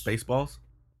from Spaceballs.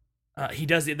 He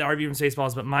does the RV from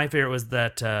Spaceballs, but my favorite was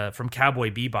that from Cowboy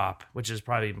Bebop, which is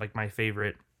probably like my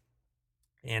favorite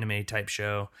anime type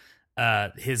show.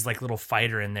 His like little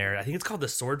fighter in there, I think it's called the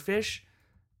Swordfish.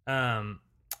 That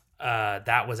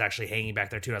was actually hanging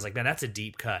back there too. I was like, man, that's a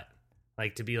deep cut.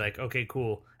 Like to be like, okay,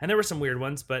 cool. And there were some weird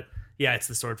ones, but yeah, it's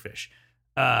the Swordfish.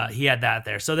 He had that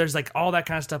there. So there's like all that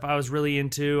kind of stuff I was really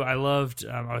into. I loved,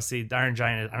 obviously, the Iron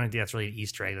Giant. I don't think that's really an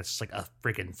Easter egg. That's just like a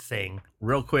freaking thing.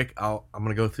 Real quick, I'm going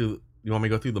to go through, you want me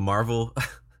to go through the Marvel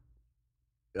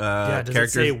does characters?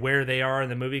 It say where they are in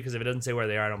the movie? Because if it doesn't say where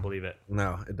they are, I don't believe it.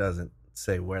 No, it doesn't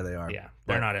say where they are. Yeah,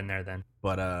 they're not in there then.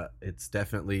 But it's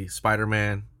definitely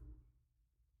Spider-Man,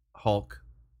 Hulk,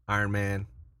 Iron Man,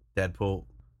 Deadpool,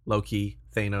 Loki,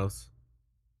 Thanos,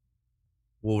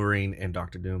 Wolverine, and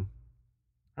Doctor Doom.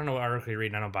 I don't know what article you're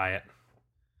reading. I don't buy it.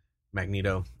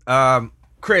 Magneto.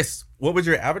 Chris, what would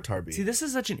your avatar be? See, this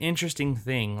is such an interesting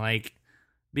thing, like,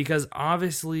 because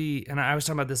obviously, and I was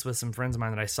talking about this with some friends of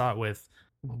mine that I saw it with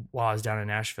while I was down in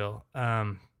Nashville.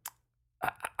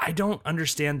 I don't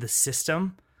understand the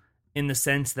system in the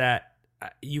sense that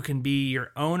you can be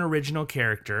your own original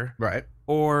character. Right.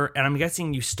 And I'm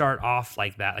guessing you start off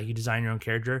like that, like you design your own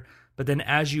character, but then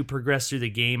as you progress through the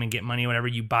game and get money, whatever,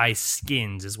 you buy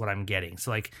skins is what I'm getting.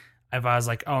 So like, if I was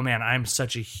like, oh man, I'm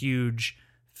such a huge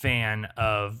fan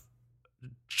of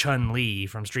Chun-Li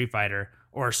from Street Fighter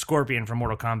or Scorpion from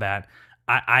Mortal Kombat,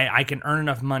 I can earn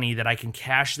enough money that I can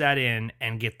cash that in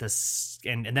and get this,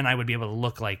 and then I would be able to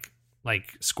look like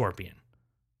Scorpion.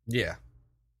 Yeah.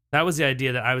 That was the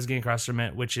idea that I was getting across from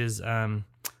it, which is,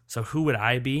 so who would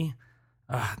I be?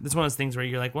 It's one of those things where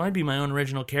you're like, well, I'd be my own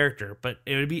original character, but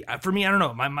it would be, for me, I don't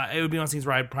know, it would be one of those things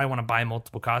where I'd probably want to buy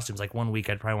multiple costumes. Like one week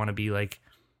I'd probably want to be like,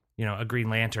 a Green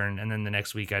Lantern, and then the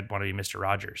next week I'd want to be Mr.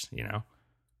 Rogers,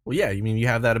 Well, yeah, you mean you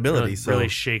have that ability. Really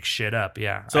shake shit up,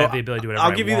 yeah. So I have the ability to do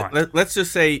whatever I want. Let's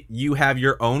just say you have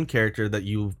your own character that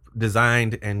you've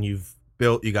designed and you've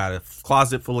built. You got a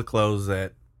closet full of clothes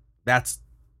that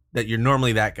you're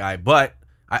normally that guy, but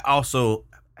I also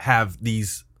have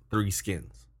these 3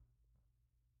 skins.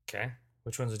 Okay.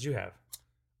 Which ones did you have?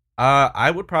 I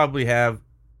would probably have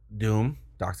Doom,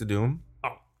 Doctor Doom.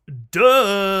 Oh,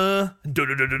 duh.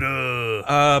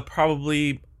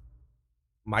 Probably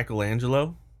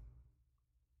Michelangelo.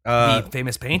 The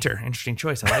famous painter. Interesting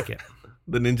choice. I like it.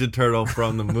 The Ninja Turtle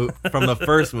from the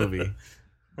first movie.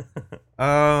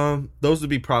 Those would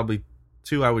be probably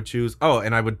 2 I would choose. Oh,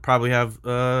 and I would probably have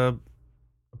a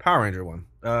Power Ranger one.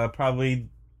 Probably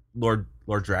Lord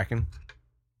Draken.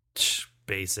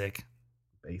 Basic.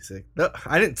 No,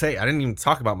 I didn't even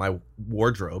talk about my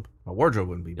wardrobe. My wardrobe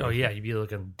wouldn't be basic. Oh yeah, you'd be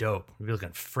looking dope. You'd be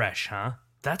looking fresh, huh?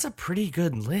 That's a pretty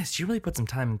good list. You really put some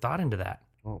time and thought into that.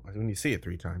 Well, when you see it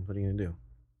 3 times, what are you gonna do?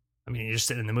 I mean, you're just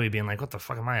sitting in the movie being like, "What the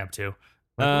fuck am I up to?"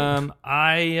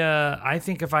 I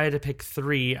think if I had to pick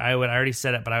 3, I already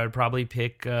said it, but I would probably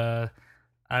pick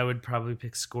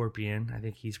Scorpion. I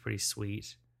think he's pretty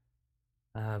sweet.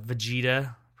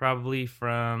 Vegeta, probably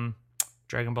from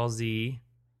Dragon Ball Z.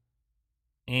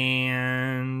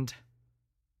 And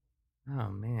oh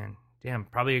man, damn,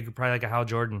 probably like a Hal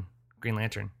Jordan, Green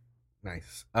Lantern.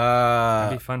 Nice.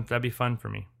 That'd be fun. That'd be fun for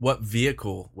me. What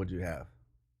vehicle would you have?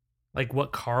 Like,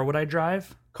 what car would I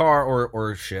drive? Car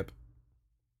or ship?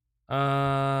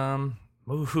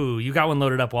 Ooh, you got one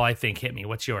loaded up while I think. Hit me.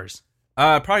 What's yours?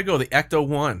 Probably go the Ecto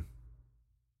 1.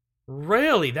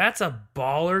 Really? That's a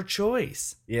baller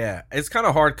choice. Yeah, it's kind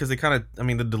of hard because the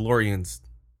DeLorean's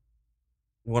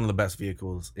one of the best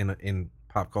vehicles in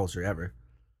pop culture ever.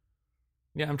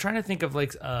 Yeah, I'm trying to think of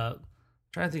like a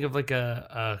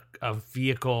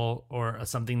vehicle or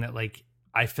something that like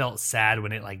I felt sad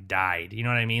when it like died. You know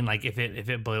what I mean? Like if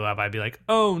it blew up, I'd be like,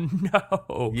 oh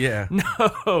no, yeah,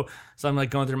 no. So I'm like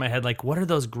going through my head like, what are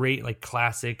those great like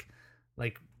classic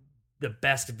like the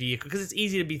best vehicle? Because it's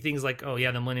easy to be things like, oh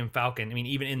yeah, the Millennium Falcon. I mean,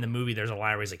 even in the movie, there's a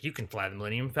line where he's like, you can fly the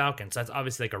Millennium Falcon. So that's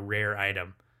obviously like a rare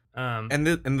item. And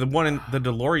the one in the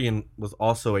DeLorean was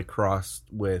also a cross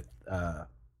with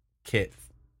Kit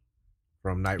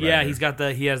from Knight Rider. Yeah,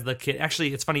 he has the Kit.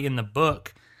 Actually, it's funny, in the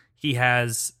book, he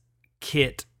has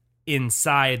Kit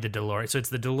inside the DeLorean. So it's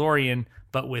the DeLorean,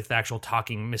 but with the actual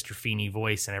talking Mr. Feeney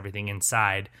voice and everything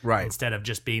inside, right? Instead of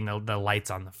just being the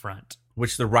lights on the front.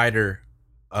 Which the writer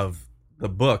of the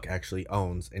book actually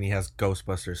owns, and he has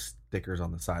Ghostbusters stickers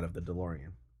on the side of the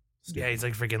DeLorean. Yeah, he's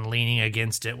like freaking leaning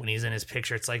against it when he's in his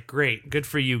picture. It's like, great, good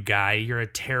for you, guy. You're a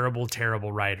terrible,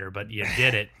 terrible writer, but you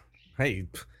did it. Hey,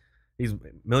 he's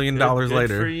 $1 million later.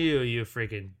 Good for you, you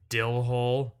freaking dill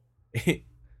hole. You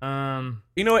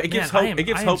know what? It gives hope. It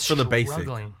gives hope for the basic.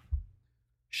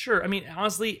 Sure. I mean,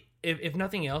 honestly, if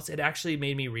nothing else, it actually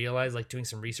made me realize, like doing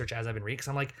some research as I've been reading, because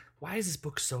I'm like, why is this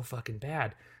book so fucking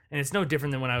bad? And it's no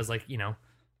different than when I was like,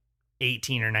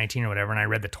 18 or 19 or whatever, and I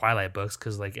read the Twilight books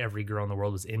because like every girl in the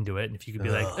world was into it. And if you could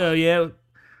be like, oh yeah,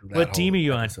 what team are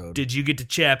you on? Did you get to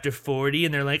chapter 40?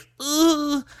 And they're like,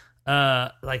 ugh.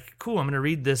 Like, cool, I'm gonna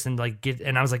read this and like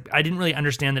and I was like, I didn't really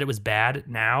understand that it was bad.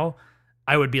 Now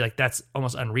I would be like, that's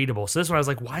almost unreadable. So this one I was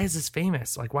like, why is this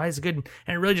famous? Like, why is it good?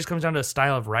 And it really just comes down to a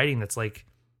style of writing that's like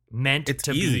meant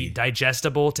to be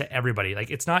digestible to everybody.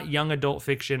 Like, it's not young adult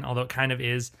fiction, although it kind of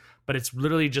is, but it's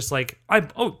literally just like,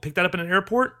 picked that up in an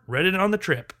airport, read it on the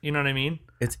trip. You know what I mean?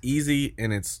 It's easy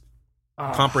and it's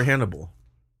comprehensible.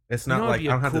 It's not like I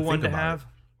don't have to think about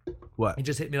it. What? It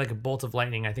just hit me like a bolt of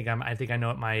lightning. I think I know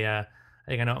what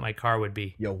my car would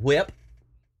be. Your whip?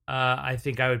 I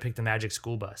think I would pick the Magic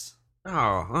School Bus.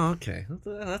 Oh, okay.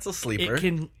 That's a sleeper.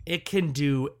 It can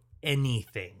do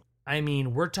anything. I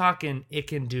mean, we're talking it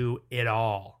can do it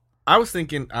all. I was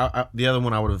thinking the other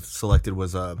one I would have selected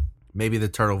was maybe the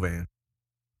Turtle Van.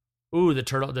 Ooh, the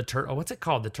turtle. What's it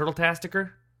called? The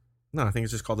Turtle-tastiker? No, I think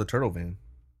it's just called the Turtle Van.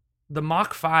 The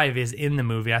Mach 5 is in the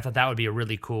movie. I thought that would be a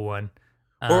really cool one.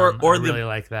 Or I really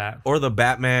like that. Or the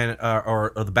Batman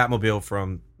or the Batmobile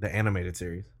from the animated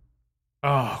series.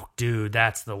 Oh, dude,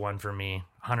 that's the one for me,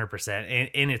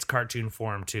 100%. In its cartoon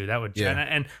form too. That would, yeah.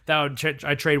 And that would.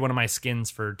 I trade one of my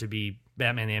skins to be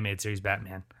Batman the animated series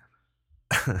Batman.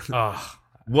 Oh,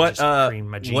 what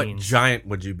giant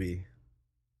would you be?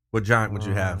 What giant would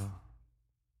you have?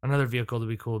 Another vehicle to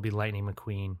be cool would be Lightning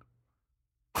McQueen.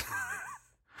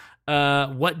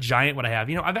 What giant would I have?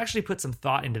 I've actually put some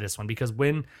thought into this one because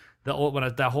when that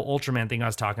whole Ultraman thing I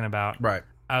was talking about, right?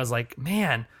 I was like,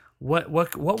 man, what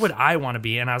would I want to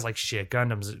be? And I was like, shit,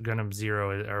 Gundam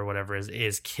Zero or whatever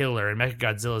is killer, and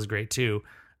Mechagodzilla is great too,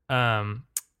 or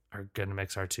Gundam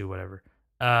XR2, whatever.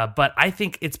 But I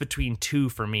think it's between 2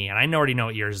 for me, and I already know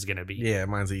what yours is gonna be. Yeah,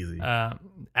 mine's easy.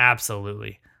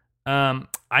 Absolutely.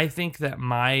 I think that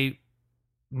my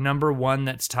number one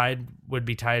that's tied would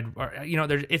be tied, or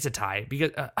it's a tie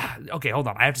because okay, hold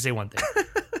on, I have to say one thing.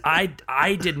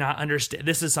 I did not understand.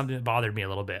 This is something that bothered me a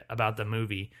little bit about the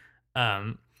movie.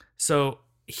 So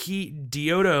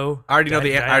Diodo. I already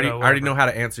know how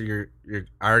to answer your.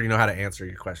 I already know how to answer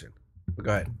your question. But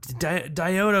go ahead.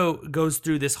 Diodo goes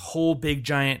through this whole big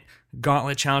giant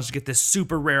gauntlet challenge to get this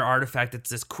super rare artifact. It's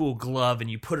this cool glove,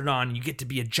 and you put it on, and you get to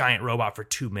be a giant robot for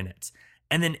 2 minutes,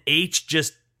 and then H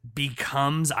just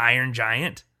becomes Iron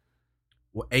Giant.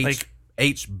 Well,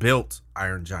 H built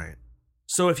Iron Giant.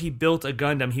 So if he built a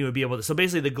Gundam, he would be able to. So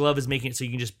basically, the glove is making it so you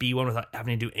can just be one without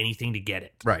having to do anything to get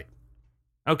it. Right.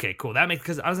 Okay, cool. That makes,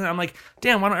 because I'm like,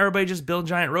 damn, why don't everybody just build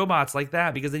giant robots like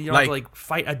that? Because then you don't have to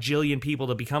fight a jillion people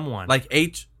to become one. Like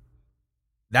H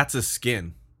that's a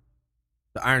skin.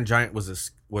 The Iron Giant was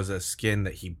a skin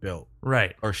that he built,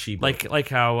 right? Or she built. like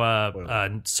how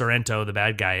Sorrento, the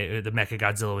bad guy, the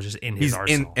Mechagodzilla, was just in his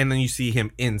arsenal. And then you see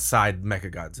him inside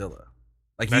Mechagodzilla.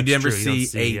 Like That's you never true. You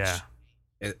see don't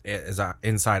H as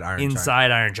inside Iron Giant.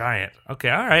 Inside Iron Giant. Okay,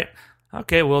 all right.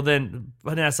 Okay, well then,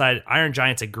 putting that aside, Iron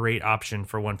Giant's a great option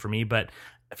for one for me, but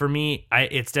for me,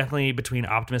 it's definitely between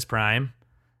Optimus Prime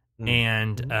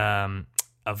and a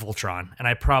Voltron, and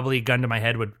I probably, gun to my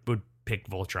head, would pick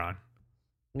Voltron.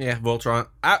 Yeah, Voltron.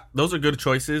 Those are good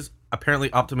choices. Apparently,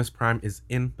 Optimus Prime is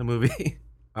in the movie.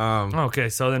 Okay,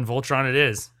 so then Voltron it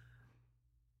is.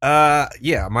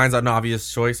 Yeah, mine's an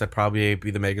obvious choice. I'd probably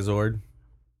be the Megazord.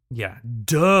 Yeah,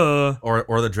 duh.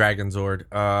 Or the Dragon Zord.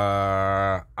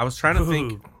 I was trying to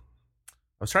think.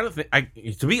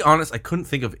 To be honest, I couldn't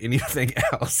think of anything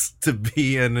else to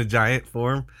be in a giant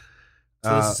form.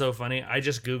 So this is so funny. I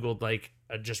just Googled, like,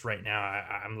 just right now,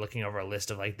 I'm looking over a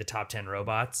list of, like, the top 10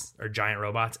 robots or giant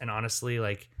robots. And honestly,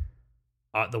 like,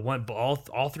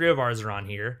 all three of ours are on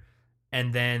here.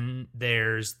 And then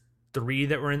there's two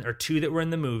that were in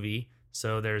the movie.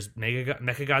 So there's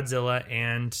Mechagodzilla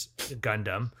and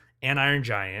Gundam and Iron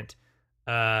Giant.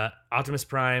 Optimus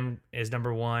Prime is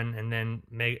number one, and then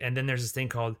there's this thing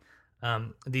called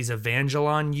these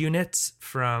Evangelon units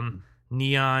from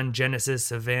Neon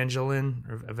Genesis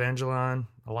Evangelon,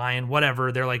 Lion,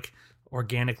 whatever. They're like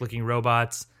organic looking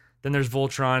robots. Then there's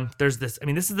Voltron. There's this. I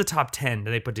mean, this is the top 10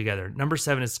 that they put together. Number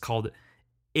 7 is called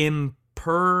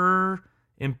Imperator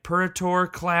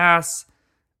class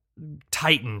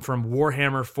Titan from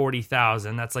Warhammer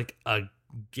 40,000. That's like a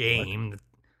game.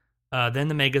 Then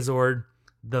the Megazord,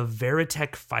 the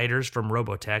Veritech Fighters from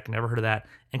Robotech. Never heard of that.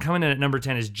 And coming in at number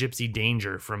 10 is Gypsy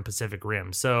Danger from Pacific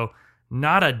Rim. So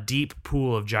not a deep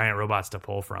pool of giant robots to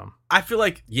pull from. I feel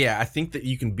like, I think that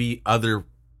you can beat other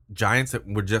giants that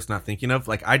we're just not thinking of.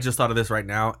 Like, I just thought of this right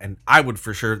now, and I would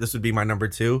for sure, this would be my number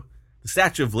 2. The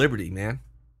Statue of Liberty, man.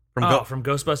 From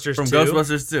Ghostbusters 2? From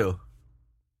Ghostbusters 2.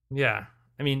 Yeah.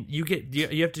 I mean, you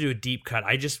have to do a deep cut.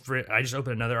 I just opened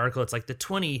another article. It's like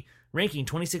the ranking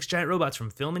 26 giant robots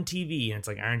from film and TV, and it's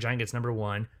like Iron Giant gets number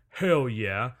 1. Hell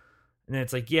yeah. And then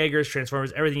it's like Jaegers,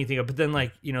 Transformers, everything you think of. But then,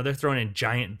 like, they're throwing in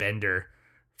Giant Bender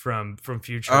from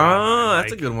Future. Oh,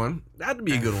 that's a good one. That'd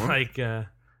be a good one. Like the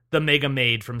Mega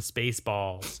Maid from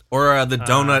Spaceballs, or the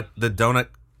donut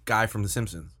guy from The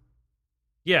Simpsons.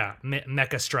 Yeah,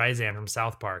 Mecha Streisand from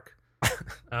South Park.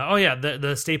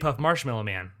 The Stay Puft Marshmallow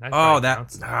Man.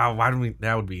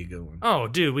 That would be a good one. Oh,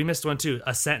 dude, we missed one too.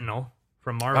 A Sentinel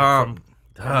from Marvel. Marvel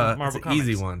that's an Comics.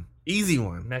 Easy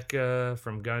one. Mecha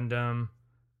from Gundam.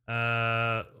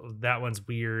 That one's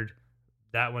weird.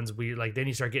 Like, then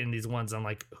you start getting these ones. I'm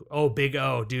like, oh, Big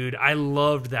O, dude. I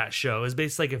loved that show. It was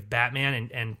basically like if Batman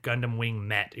and Gundam Wing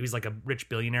met. He was like a rich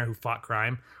billionaire who fought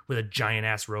crime with a giant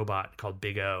ass robot called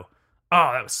Big O.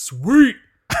 Oh, that was sweet.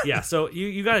 Yeah, so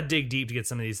you got to dig deep to get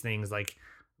some of these things, like,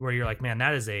 where you're like, man,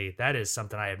 that is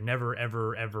something I have never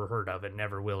ever heard of and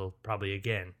never will probably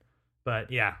again.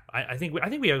 But yeah, I think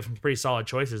we have some pretty solid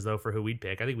choices though for who we'd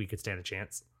pick. I think we could stand a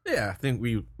chance. Yeah, I think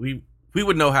we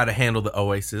would know how to handle the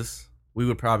Oasis. We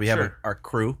would probably have our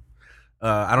crew.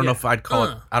 I don't know if I'd call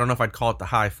it. I don't know if I'd call it the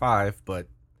High Five, but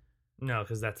no,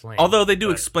 because that's lame. Although they do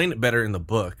explain it better in the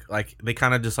book. Like, they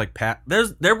kind of just like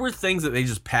there were things that they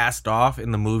just passed off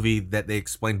in the movie that they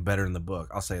explained better in the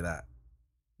book. I'll say that.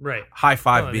 Right. High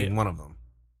Five being one of them.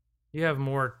 You have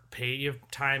more you have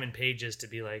time and pages to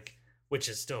be like, which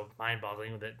is still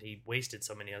mind-boggling that he wasted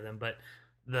so many of them. But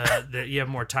you have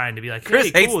more time to be like,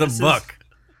 Chris hates the book.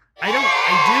 I do.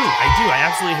 I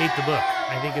absolutely hate the book.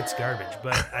 I think it's garbage.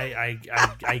 But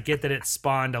I get that it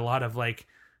spawned a lot of like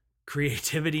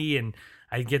creativity, and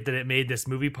I get that it made this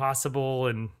movie possible,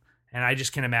 and I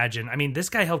just can imagine. I mean, this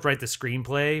guy helped write the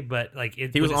screenplay, but like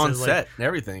he was on set and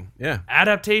everything. Yeah,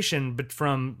 adaptation, but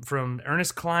from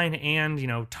Ernest Cline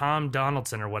and Tom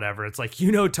Donaldson or whatever. It's like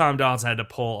Tom Donaldson had to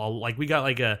pull we got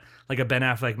like a Ben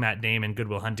Affleck, Matt Damon, Good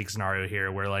Will Hunting scenario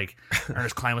here, where like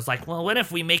Ernest Cline was like, well, what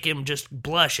if we make him just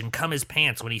blush and cum his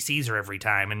pants when he sees her every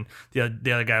time? And the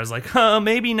other guy was like,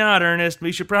 maybe not, Ernest.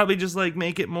 We should probably just like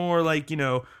make it more like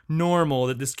normal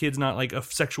that this kid's not like a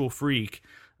sexual freak.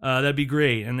 That'd be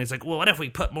great. And it's like, well, what if we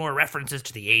put more references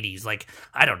to the 80s? Like,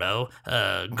 I don't know,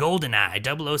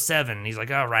 GoldenEye, 007. And he's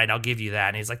like, all right, I'll give you that.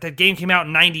 And he's like, that game came out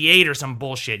in 98 or some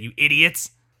bullshit, you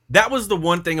idiots. That was the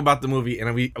one thing about the movie,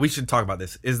 and we should talk about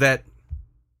this, is that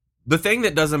the thing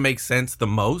that doesn't make sense the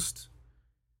most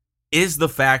is the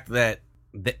fact that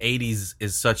the 80s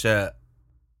is such a,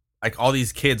 like, all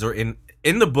these kids are in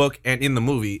the book and in the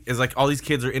movie, is like all these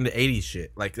kids are into 80s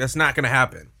shit. Like, that's not going to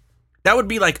happen. That would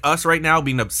be like us right now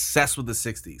being obsessed with the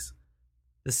 60s.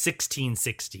 The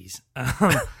 1660s.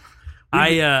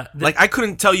 I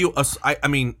couldn't tell you. I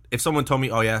mean, if someone told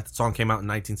me, "Oh yeah, the song came out in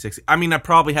 1960," I mean, I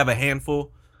probably have a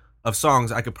handful of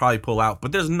songs I could probably pull out,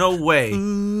 but there's no way.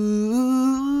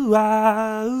 Ooh,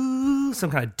 ah, ooh,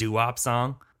 some kind of doo-wop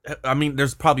song. I mean,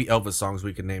 there's probably Elvis songs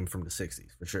we could name from the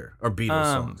 60s for sure, or Beatles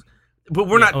songs. But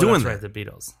we're not doing that's that. Right, the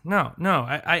Beatles. No.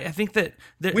 I think that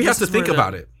we have to think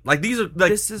about it. Like these are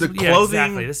like the clothing. Yeah,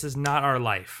 exactly. This is not our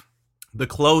life. The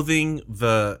clothing,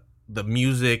 the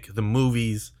music, the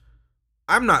movies.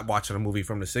 I'm not watching a movie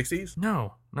from the 60s.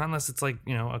 No, not unless it's like,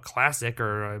 a classic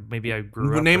or maybe I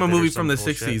grew up. Name a with it movie or some from the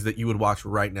bullshit. 60s that you would watch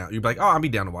right now. You'd be like, oh, I'd be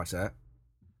down to watch that.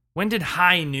 When did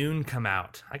High Noon come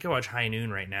out? I could watch High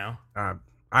Noon right now.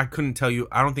 I couldn't tell you.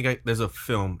 I don't think there's a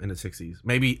film in the 60s.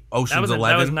 Maybe Ocean's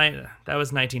 11. That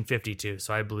was 1952,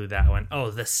 so I blew that one.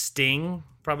 Oh, The Sting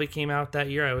probably came out that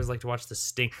year. I always like to watch The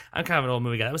Sting. I'm kind of an old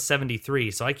movie guy. That was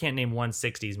 73, so I can't name one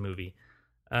 60s movie.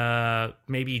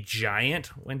 Maybe Giant.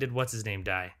 When did what's-his-name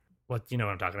die? You know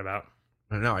what I'm talking about.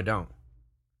 No, I don't.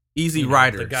 Easy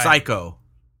Rider. Psycho.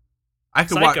 I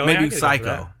could watch maybe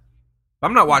Psycho.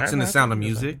 I'm not watching The Sound of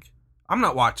Music. I'm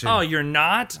not watching. Oh, you're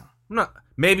not? I'm not.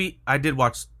 Maybe I did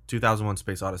watch 2001: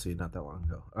 Space Odyssey not that long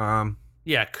ago.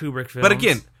 Yeah, Kubrick films.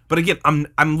 But again,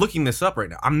 I'm looking this up right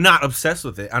now. I'm not obsessed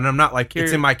with it, and I'm not like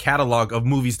it's in my catalog of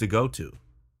movies to go to.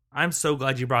 I'm so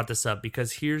glad you brought this up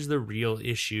because here's the real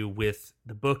issue with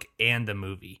the book and the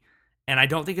movie. And I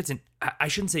don't think it's I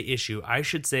shouldn't say issue. I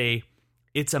should say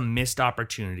it's a missed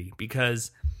opportunity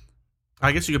because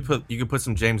I guess you could put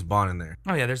some James Bond in there.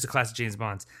 Oh yeah, there's the classic James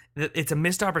Bonds. It's a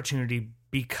missed opportunity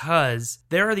because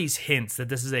there are these hints that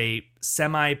this is a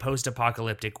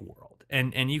semi-post-apocalyptic world.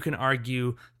 And you can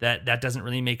argue that doesn't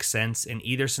really make sense in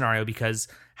either scenario because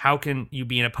how can you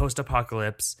be in a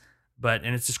post-apocalypse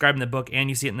and it's described in the book and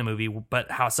you see it in the movie,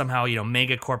 but how somehow,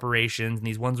 mega corporations and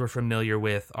these ones we're familiar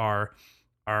with are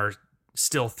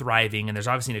still thriving and there's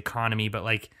obviously an economy, but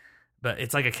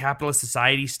it's like a capitalist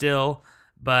society still.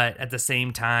 But at the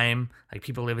same time, like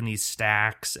people live in these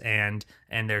stacks, and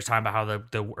there's talking about how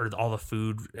all the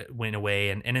food went away,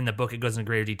 and in the book it goes into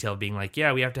greater detail, being like,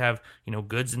 yeah, we have to have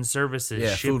goods and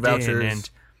services shipped food vouchers. in,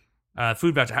 and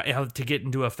food vouchers. How to get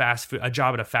into a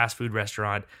job at a fast food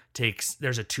restaurant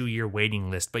there's a 2-year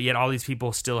waiting list, but yet all these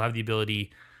people still have the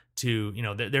ability to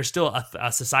there's still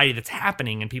a society that's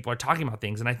happening, and people are talking about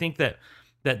things, and I think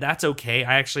that's okay.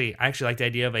 I actually like the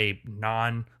idea of a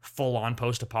non-full-on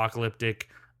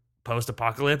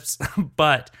post-apocalypse,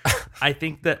 but I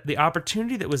think that the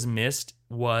opportunity that was missed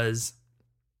was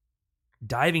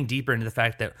diving deeper into the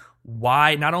fact that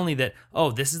why, not only that,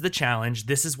 this is the challenge,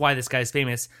 this is why this guy's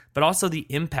famous, but also the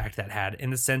impact that had in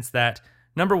the sense that,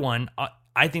 number one,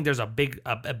 I think there's a big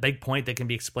point that can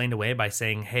be explained away by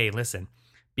saying, hey, listen,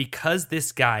 because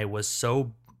this guy was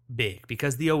so big,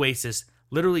 because the Oasis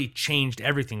literally changed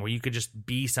everything where you could just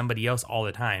be somebody else all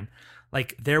the time.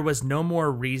 Like there was no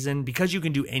more reason, because you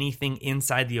can do anything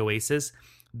inside the Oasis,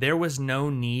 there was no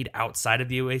need outside of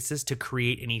the Oasis to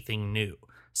create anything new.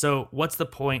 So what's the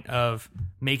point of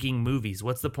making movies?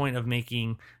 What's the point of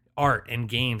making art and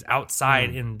games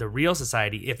outside in the real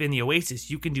society if in the Oasis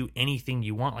you can do anything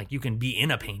you want? Like you can be in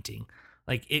a painting.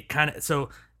 Like it kind of,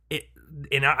 so it,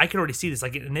 and I can already see this,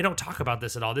 like, and they don't talk about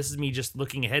this at all. This is me just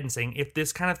looking ahead and saying, if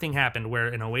this kind of thing happened where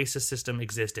an Oasis system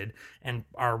existed and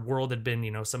our world had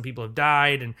been, some people have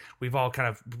died and we've all kind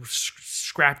of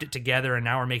scrapped it together and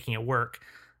now we're making it work.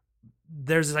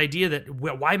 There's this idea that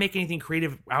why make anything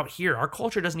creative out here? Our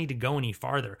culture doesn't need to go any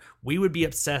farther. We would be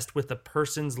obsessed with the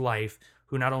person's life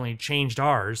who not only changed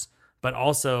ours, but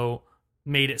also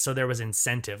made it so there was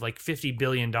incentive. Like $50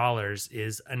 billion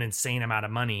is an insane amount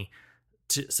of money.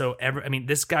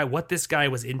 This guy, what this guy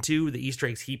was into, the Easter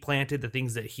eggs he planted, the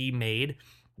things that he made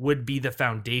would be the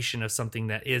foundation of something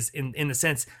that is, in the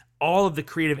sense, all of the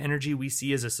creative energy we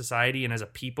see as a society and as a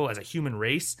people, as a human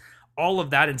race, all of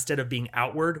that, instead of being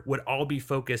outward, would all be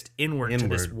focused inward to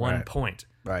this one point.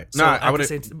 Right. So I would.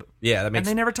 that makes. And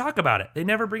they never talk about it. They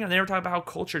never bring it. They never talk about how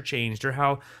culture changed or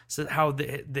how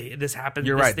this happened.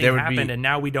 You're this right. thing happened, and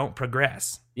now we don't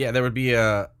progress. Yeah, there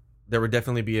would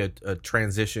definitely be a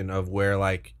transition of where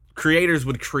like creators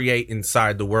would create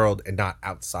inside the world and not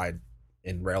outside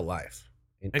in real life.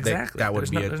 Exactly.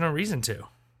 There's no reason to.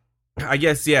 I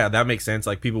guess, yeah, that makes sense.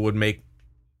 Like people would make,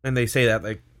 and they say that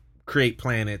like create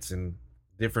planets and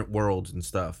different worlds and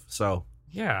stuff. So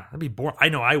yeah, that'd be boring. I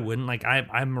know I wouldn't. Like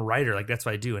I'm a writer. Like that's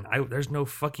what I do. And there's no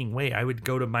fucking way I would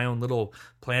go to my own little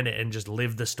planet and just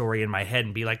live the story in my head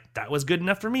and be like, that was good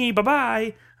enough for me.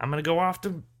 Bye-bye. I'm going to go off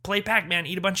to play Pac-Man,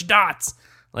 eat a bunch of dots.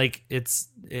 Like it's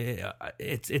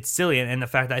silly, and the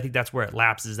fact that I think that's where it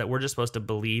lapses, that we're just supposed to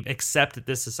believe, accept that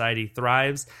this society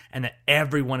thrives and that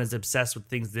everyone is obsessed with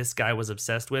things this guy was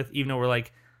obsessed with, even though we're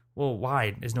like, well,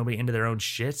 why is nobody into their own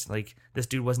shit? Like this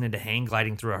dude wasn't into hang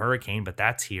gliding through a hurricane, but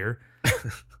that's here.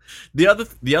 The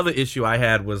other issue I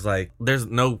had was like, there's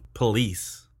no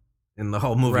police in the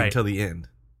whole movie until the end,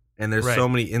 and there's so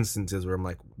many instances where I'm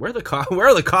like, where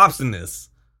are the cops in this?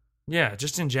 Yeah,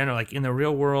 just in general, like in the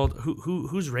real world,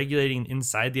 who's regulating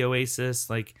inside the Oasis?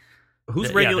 Like,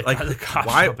 who's regulating? Like the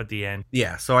cops show up at the end.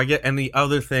 Yeah, so I get, and the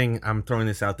other thing, I'm throwing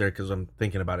this out there because I'm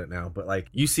thinking about it now, but like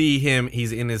you see him,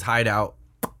 he's in his hideout,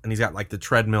 and he's got like the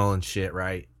treadmill and shit,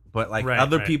 right? But like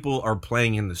other people are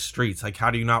playing in the streets. Like, how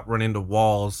do you not run into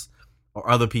walls or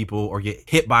other people or get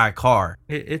hit by a car?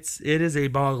 It is a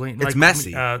boggling. It's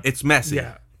messy. It's messy.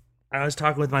 Yeah. I was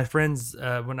talking with my friends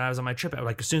when I was on my trip.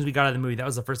 Like as soon as we got out of the movie, that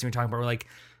was the first thing we were talking about. We're like,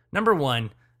 number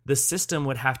one, the system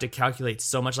would have to calculate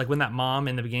so much. Like when that mom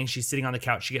in the beginning, she's sitting on the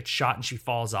couch, she gets shot and she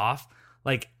falls off.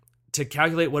 Like to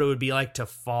calculate what it would be like to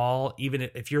fall, even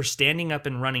if you're standing up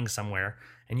and running somewhere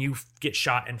and you get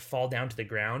shot and fall down to the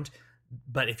ground.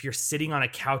 But if you're sitting on a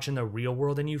couch in the real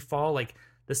world and you fall, like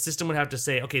the system would have to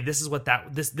say, okay, this is what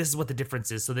this is what the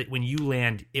difference is, so that when you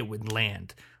land, it would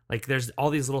land. Like there's all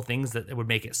these little things that would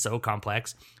make it so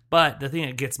complex. But the thing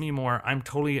that gets me more, I'm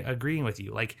totally agreeing with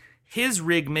you. Like his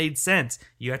rig made sense.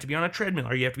 You have to be on a treadmill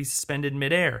or you have to be suspended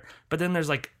midair. But then there's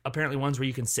like apparently ones where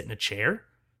you can sit in a chair.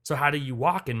 So how do you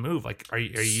walk and move? Like are you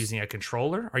using a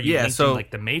controller? Are you linked in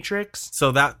like the Matrix?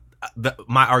 So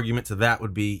my argument to that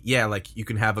would be, like you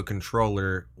can have a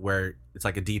controller where it's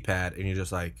like a D-pad and you're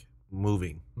just like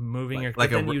moving but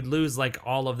then you'd lose like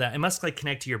all of that. It must like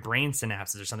connect to your brain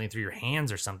synapses or something through your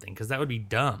hands or something, because that would be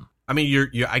dumb. I mean,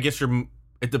 I guess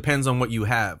it depends on what you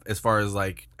have as far as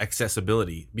like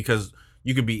accessibility, because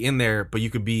you could be in there, but you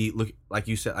could be like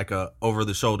you said, like a over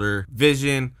the shoulder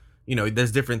vision. You know,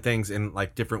 there's different things in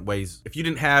like different ways. If you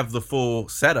didn't have the full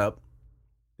setup,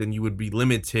 then you would be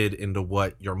limited into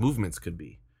what your movements could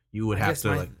be. You would have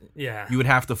to you would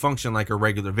have to function like a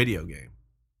regular video game.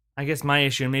 I guess my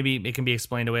issue, and maybe it can be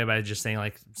explained away by just saying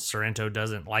like Sorrento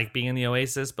doesn't like being in the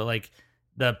Oasis, but like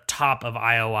the top of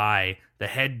IOI, the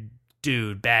head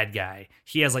dude, bad guy,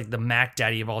 he has like the Mac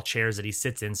Daddy of all chairs that he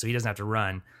sits in, so he doesn't have to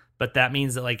run. But that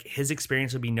means that like his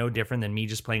experience would be no different than me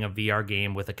just playing a VR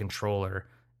game with a controller.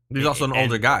 He's also an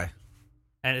older guy.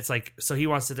 And it's like, so he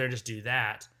wants to sit there and just do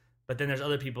that. But then there's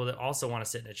other people that also want to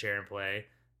sit in a chair and play.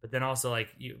 But then also like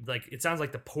it sounds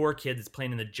like the poor kid that's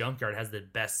playing in the junkyard has the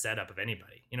best setup of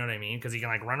anybody. You know what I mean? Because he can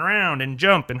like run around and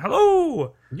jump and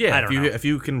hello. Yeah, if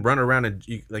you can run around and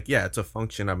it's a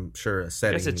function. I'm sure a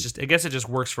setting. I guess it just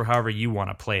works for however you want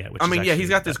to play it. Which he's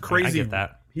got this crazy. I get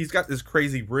that. He's got this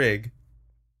crazy rig,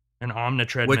 an Omni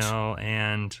treadmill,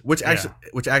 which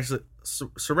actually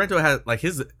Sorrento has like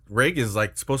his rig is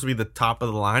like supposed to be the top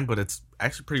of the line, but it's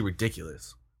actually pretty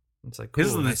ridiculous. It's like cool,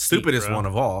 his is the stupidest one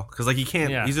of all, because like he can't.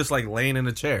 Yeah. He's just like laying in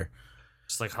a chair,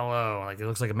 just like hello, like it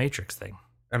looks like a Matrix thing.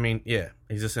 I mean, yeah,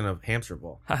 he's just in a hamster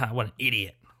ball. What an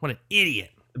idiot! What an idiot!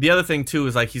 The other thing too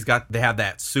is like they have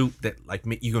that suit that like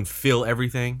you can feel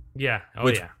everything. Yeah,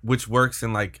 which works.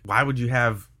 And like, why would you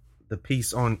have the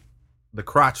piece on the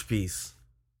crotch piece?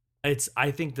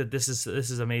 I think that this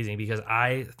is amazing, because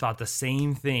I thought the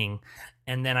same thing,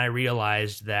 and then I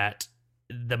realized that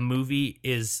the movie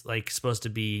is like supposed to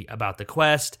be about the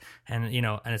quest, and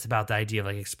and it's about the idea of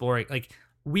like exploring. Like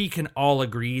we can all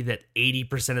agree that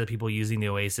 80% of the people using the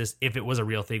Oasis, if it was a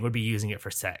real thing, would be using it for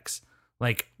sex.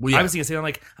 Like I was thinking, I'm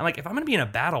like, if I'm gonna be in a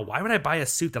battle, why would I buy a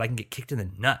suit that I can get kicked in the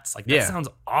nuts? Like that sounds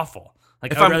awful.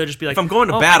 Like I'd rather just be like, if I'm going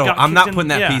to battle, I'm not putting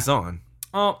that piece on.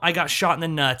 Oh, I got shot in the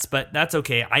nuts, but that's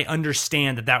okay. I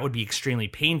understand that would be extremely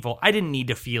painful. I didn't need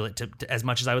to feel it to as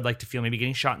much as I would like to feel maybe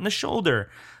getting shot in the shoulder.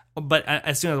 But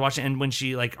as soon as I was watching, and when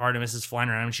she like Artemis is flying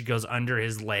around and she goes under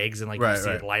his legs and like you see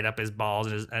it light up his balls,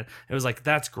 and it was like,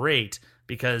 that's great,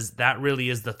 because that really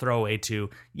is the throwaway to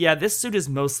this suit is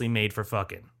mostly made for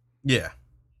fucking. Yeah.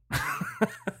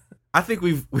 I think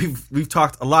we've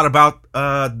talked a lot about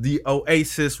the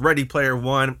Oasis, Ready Player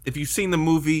One. If you've seen the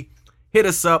movie, hit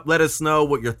us up. Let us know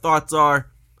what your thoughts are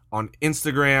on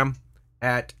Instagram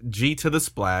at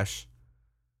G2TheSplash.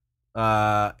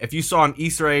 If you saw an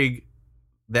Easter egg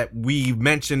that we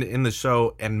mentioned in the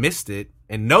show and missed it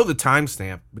and know the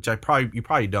timestamp, which you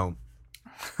probably don't,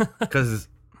 because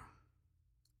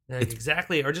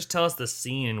exactly, or just tell us the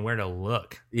scene and where to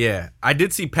look. Yeah, I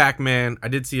did see Pac-Man. I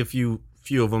did see a few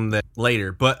of them that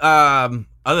later, but other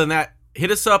than that,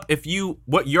 hit us up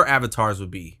what your avatars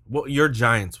would be, what your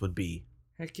giants would be.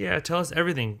 Heck yeah, tell us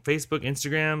everything. Facebook,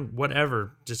 Instagram,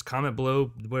 whatever. Just comment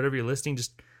below whatever you're listening.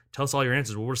 Just Tell us all your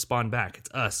answers. We'll respond back.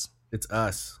 It's us. It's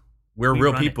us. We're We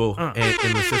real run it. people in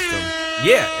the system.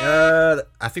 Yeah,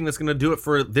 I think that's gonna do it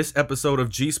for this episode of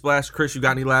G Splash. Chris, you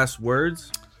got any last words?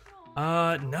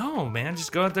 No, man.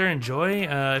 Just go out there, enjoy.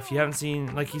 If you haven't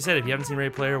seen, like you said, if you haven't seen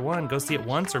Ready Player One, go see it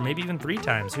once or maybe even 3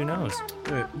 times. Who knows?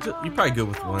 You're probably good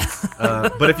with once.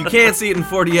 But if you can't see it in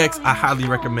 40X, I highly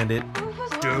recommend it.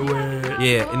 Do it.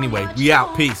 Yeah. Anyway, we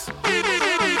out. Peace.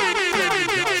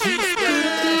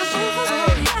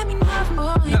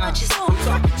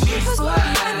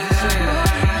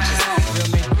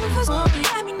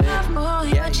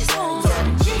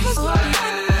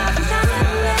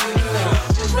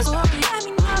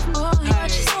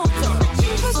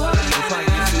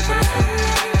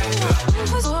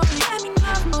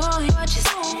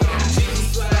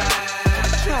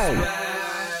 Wow.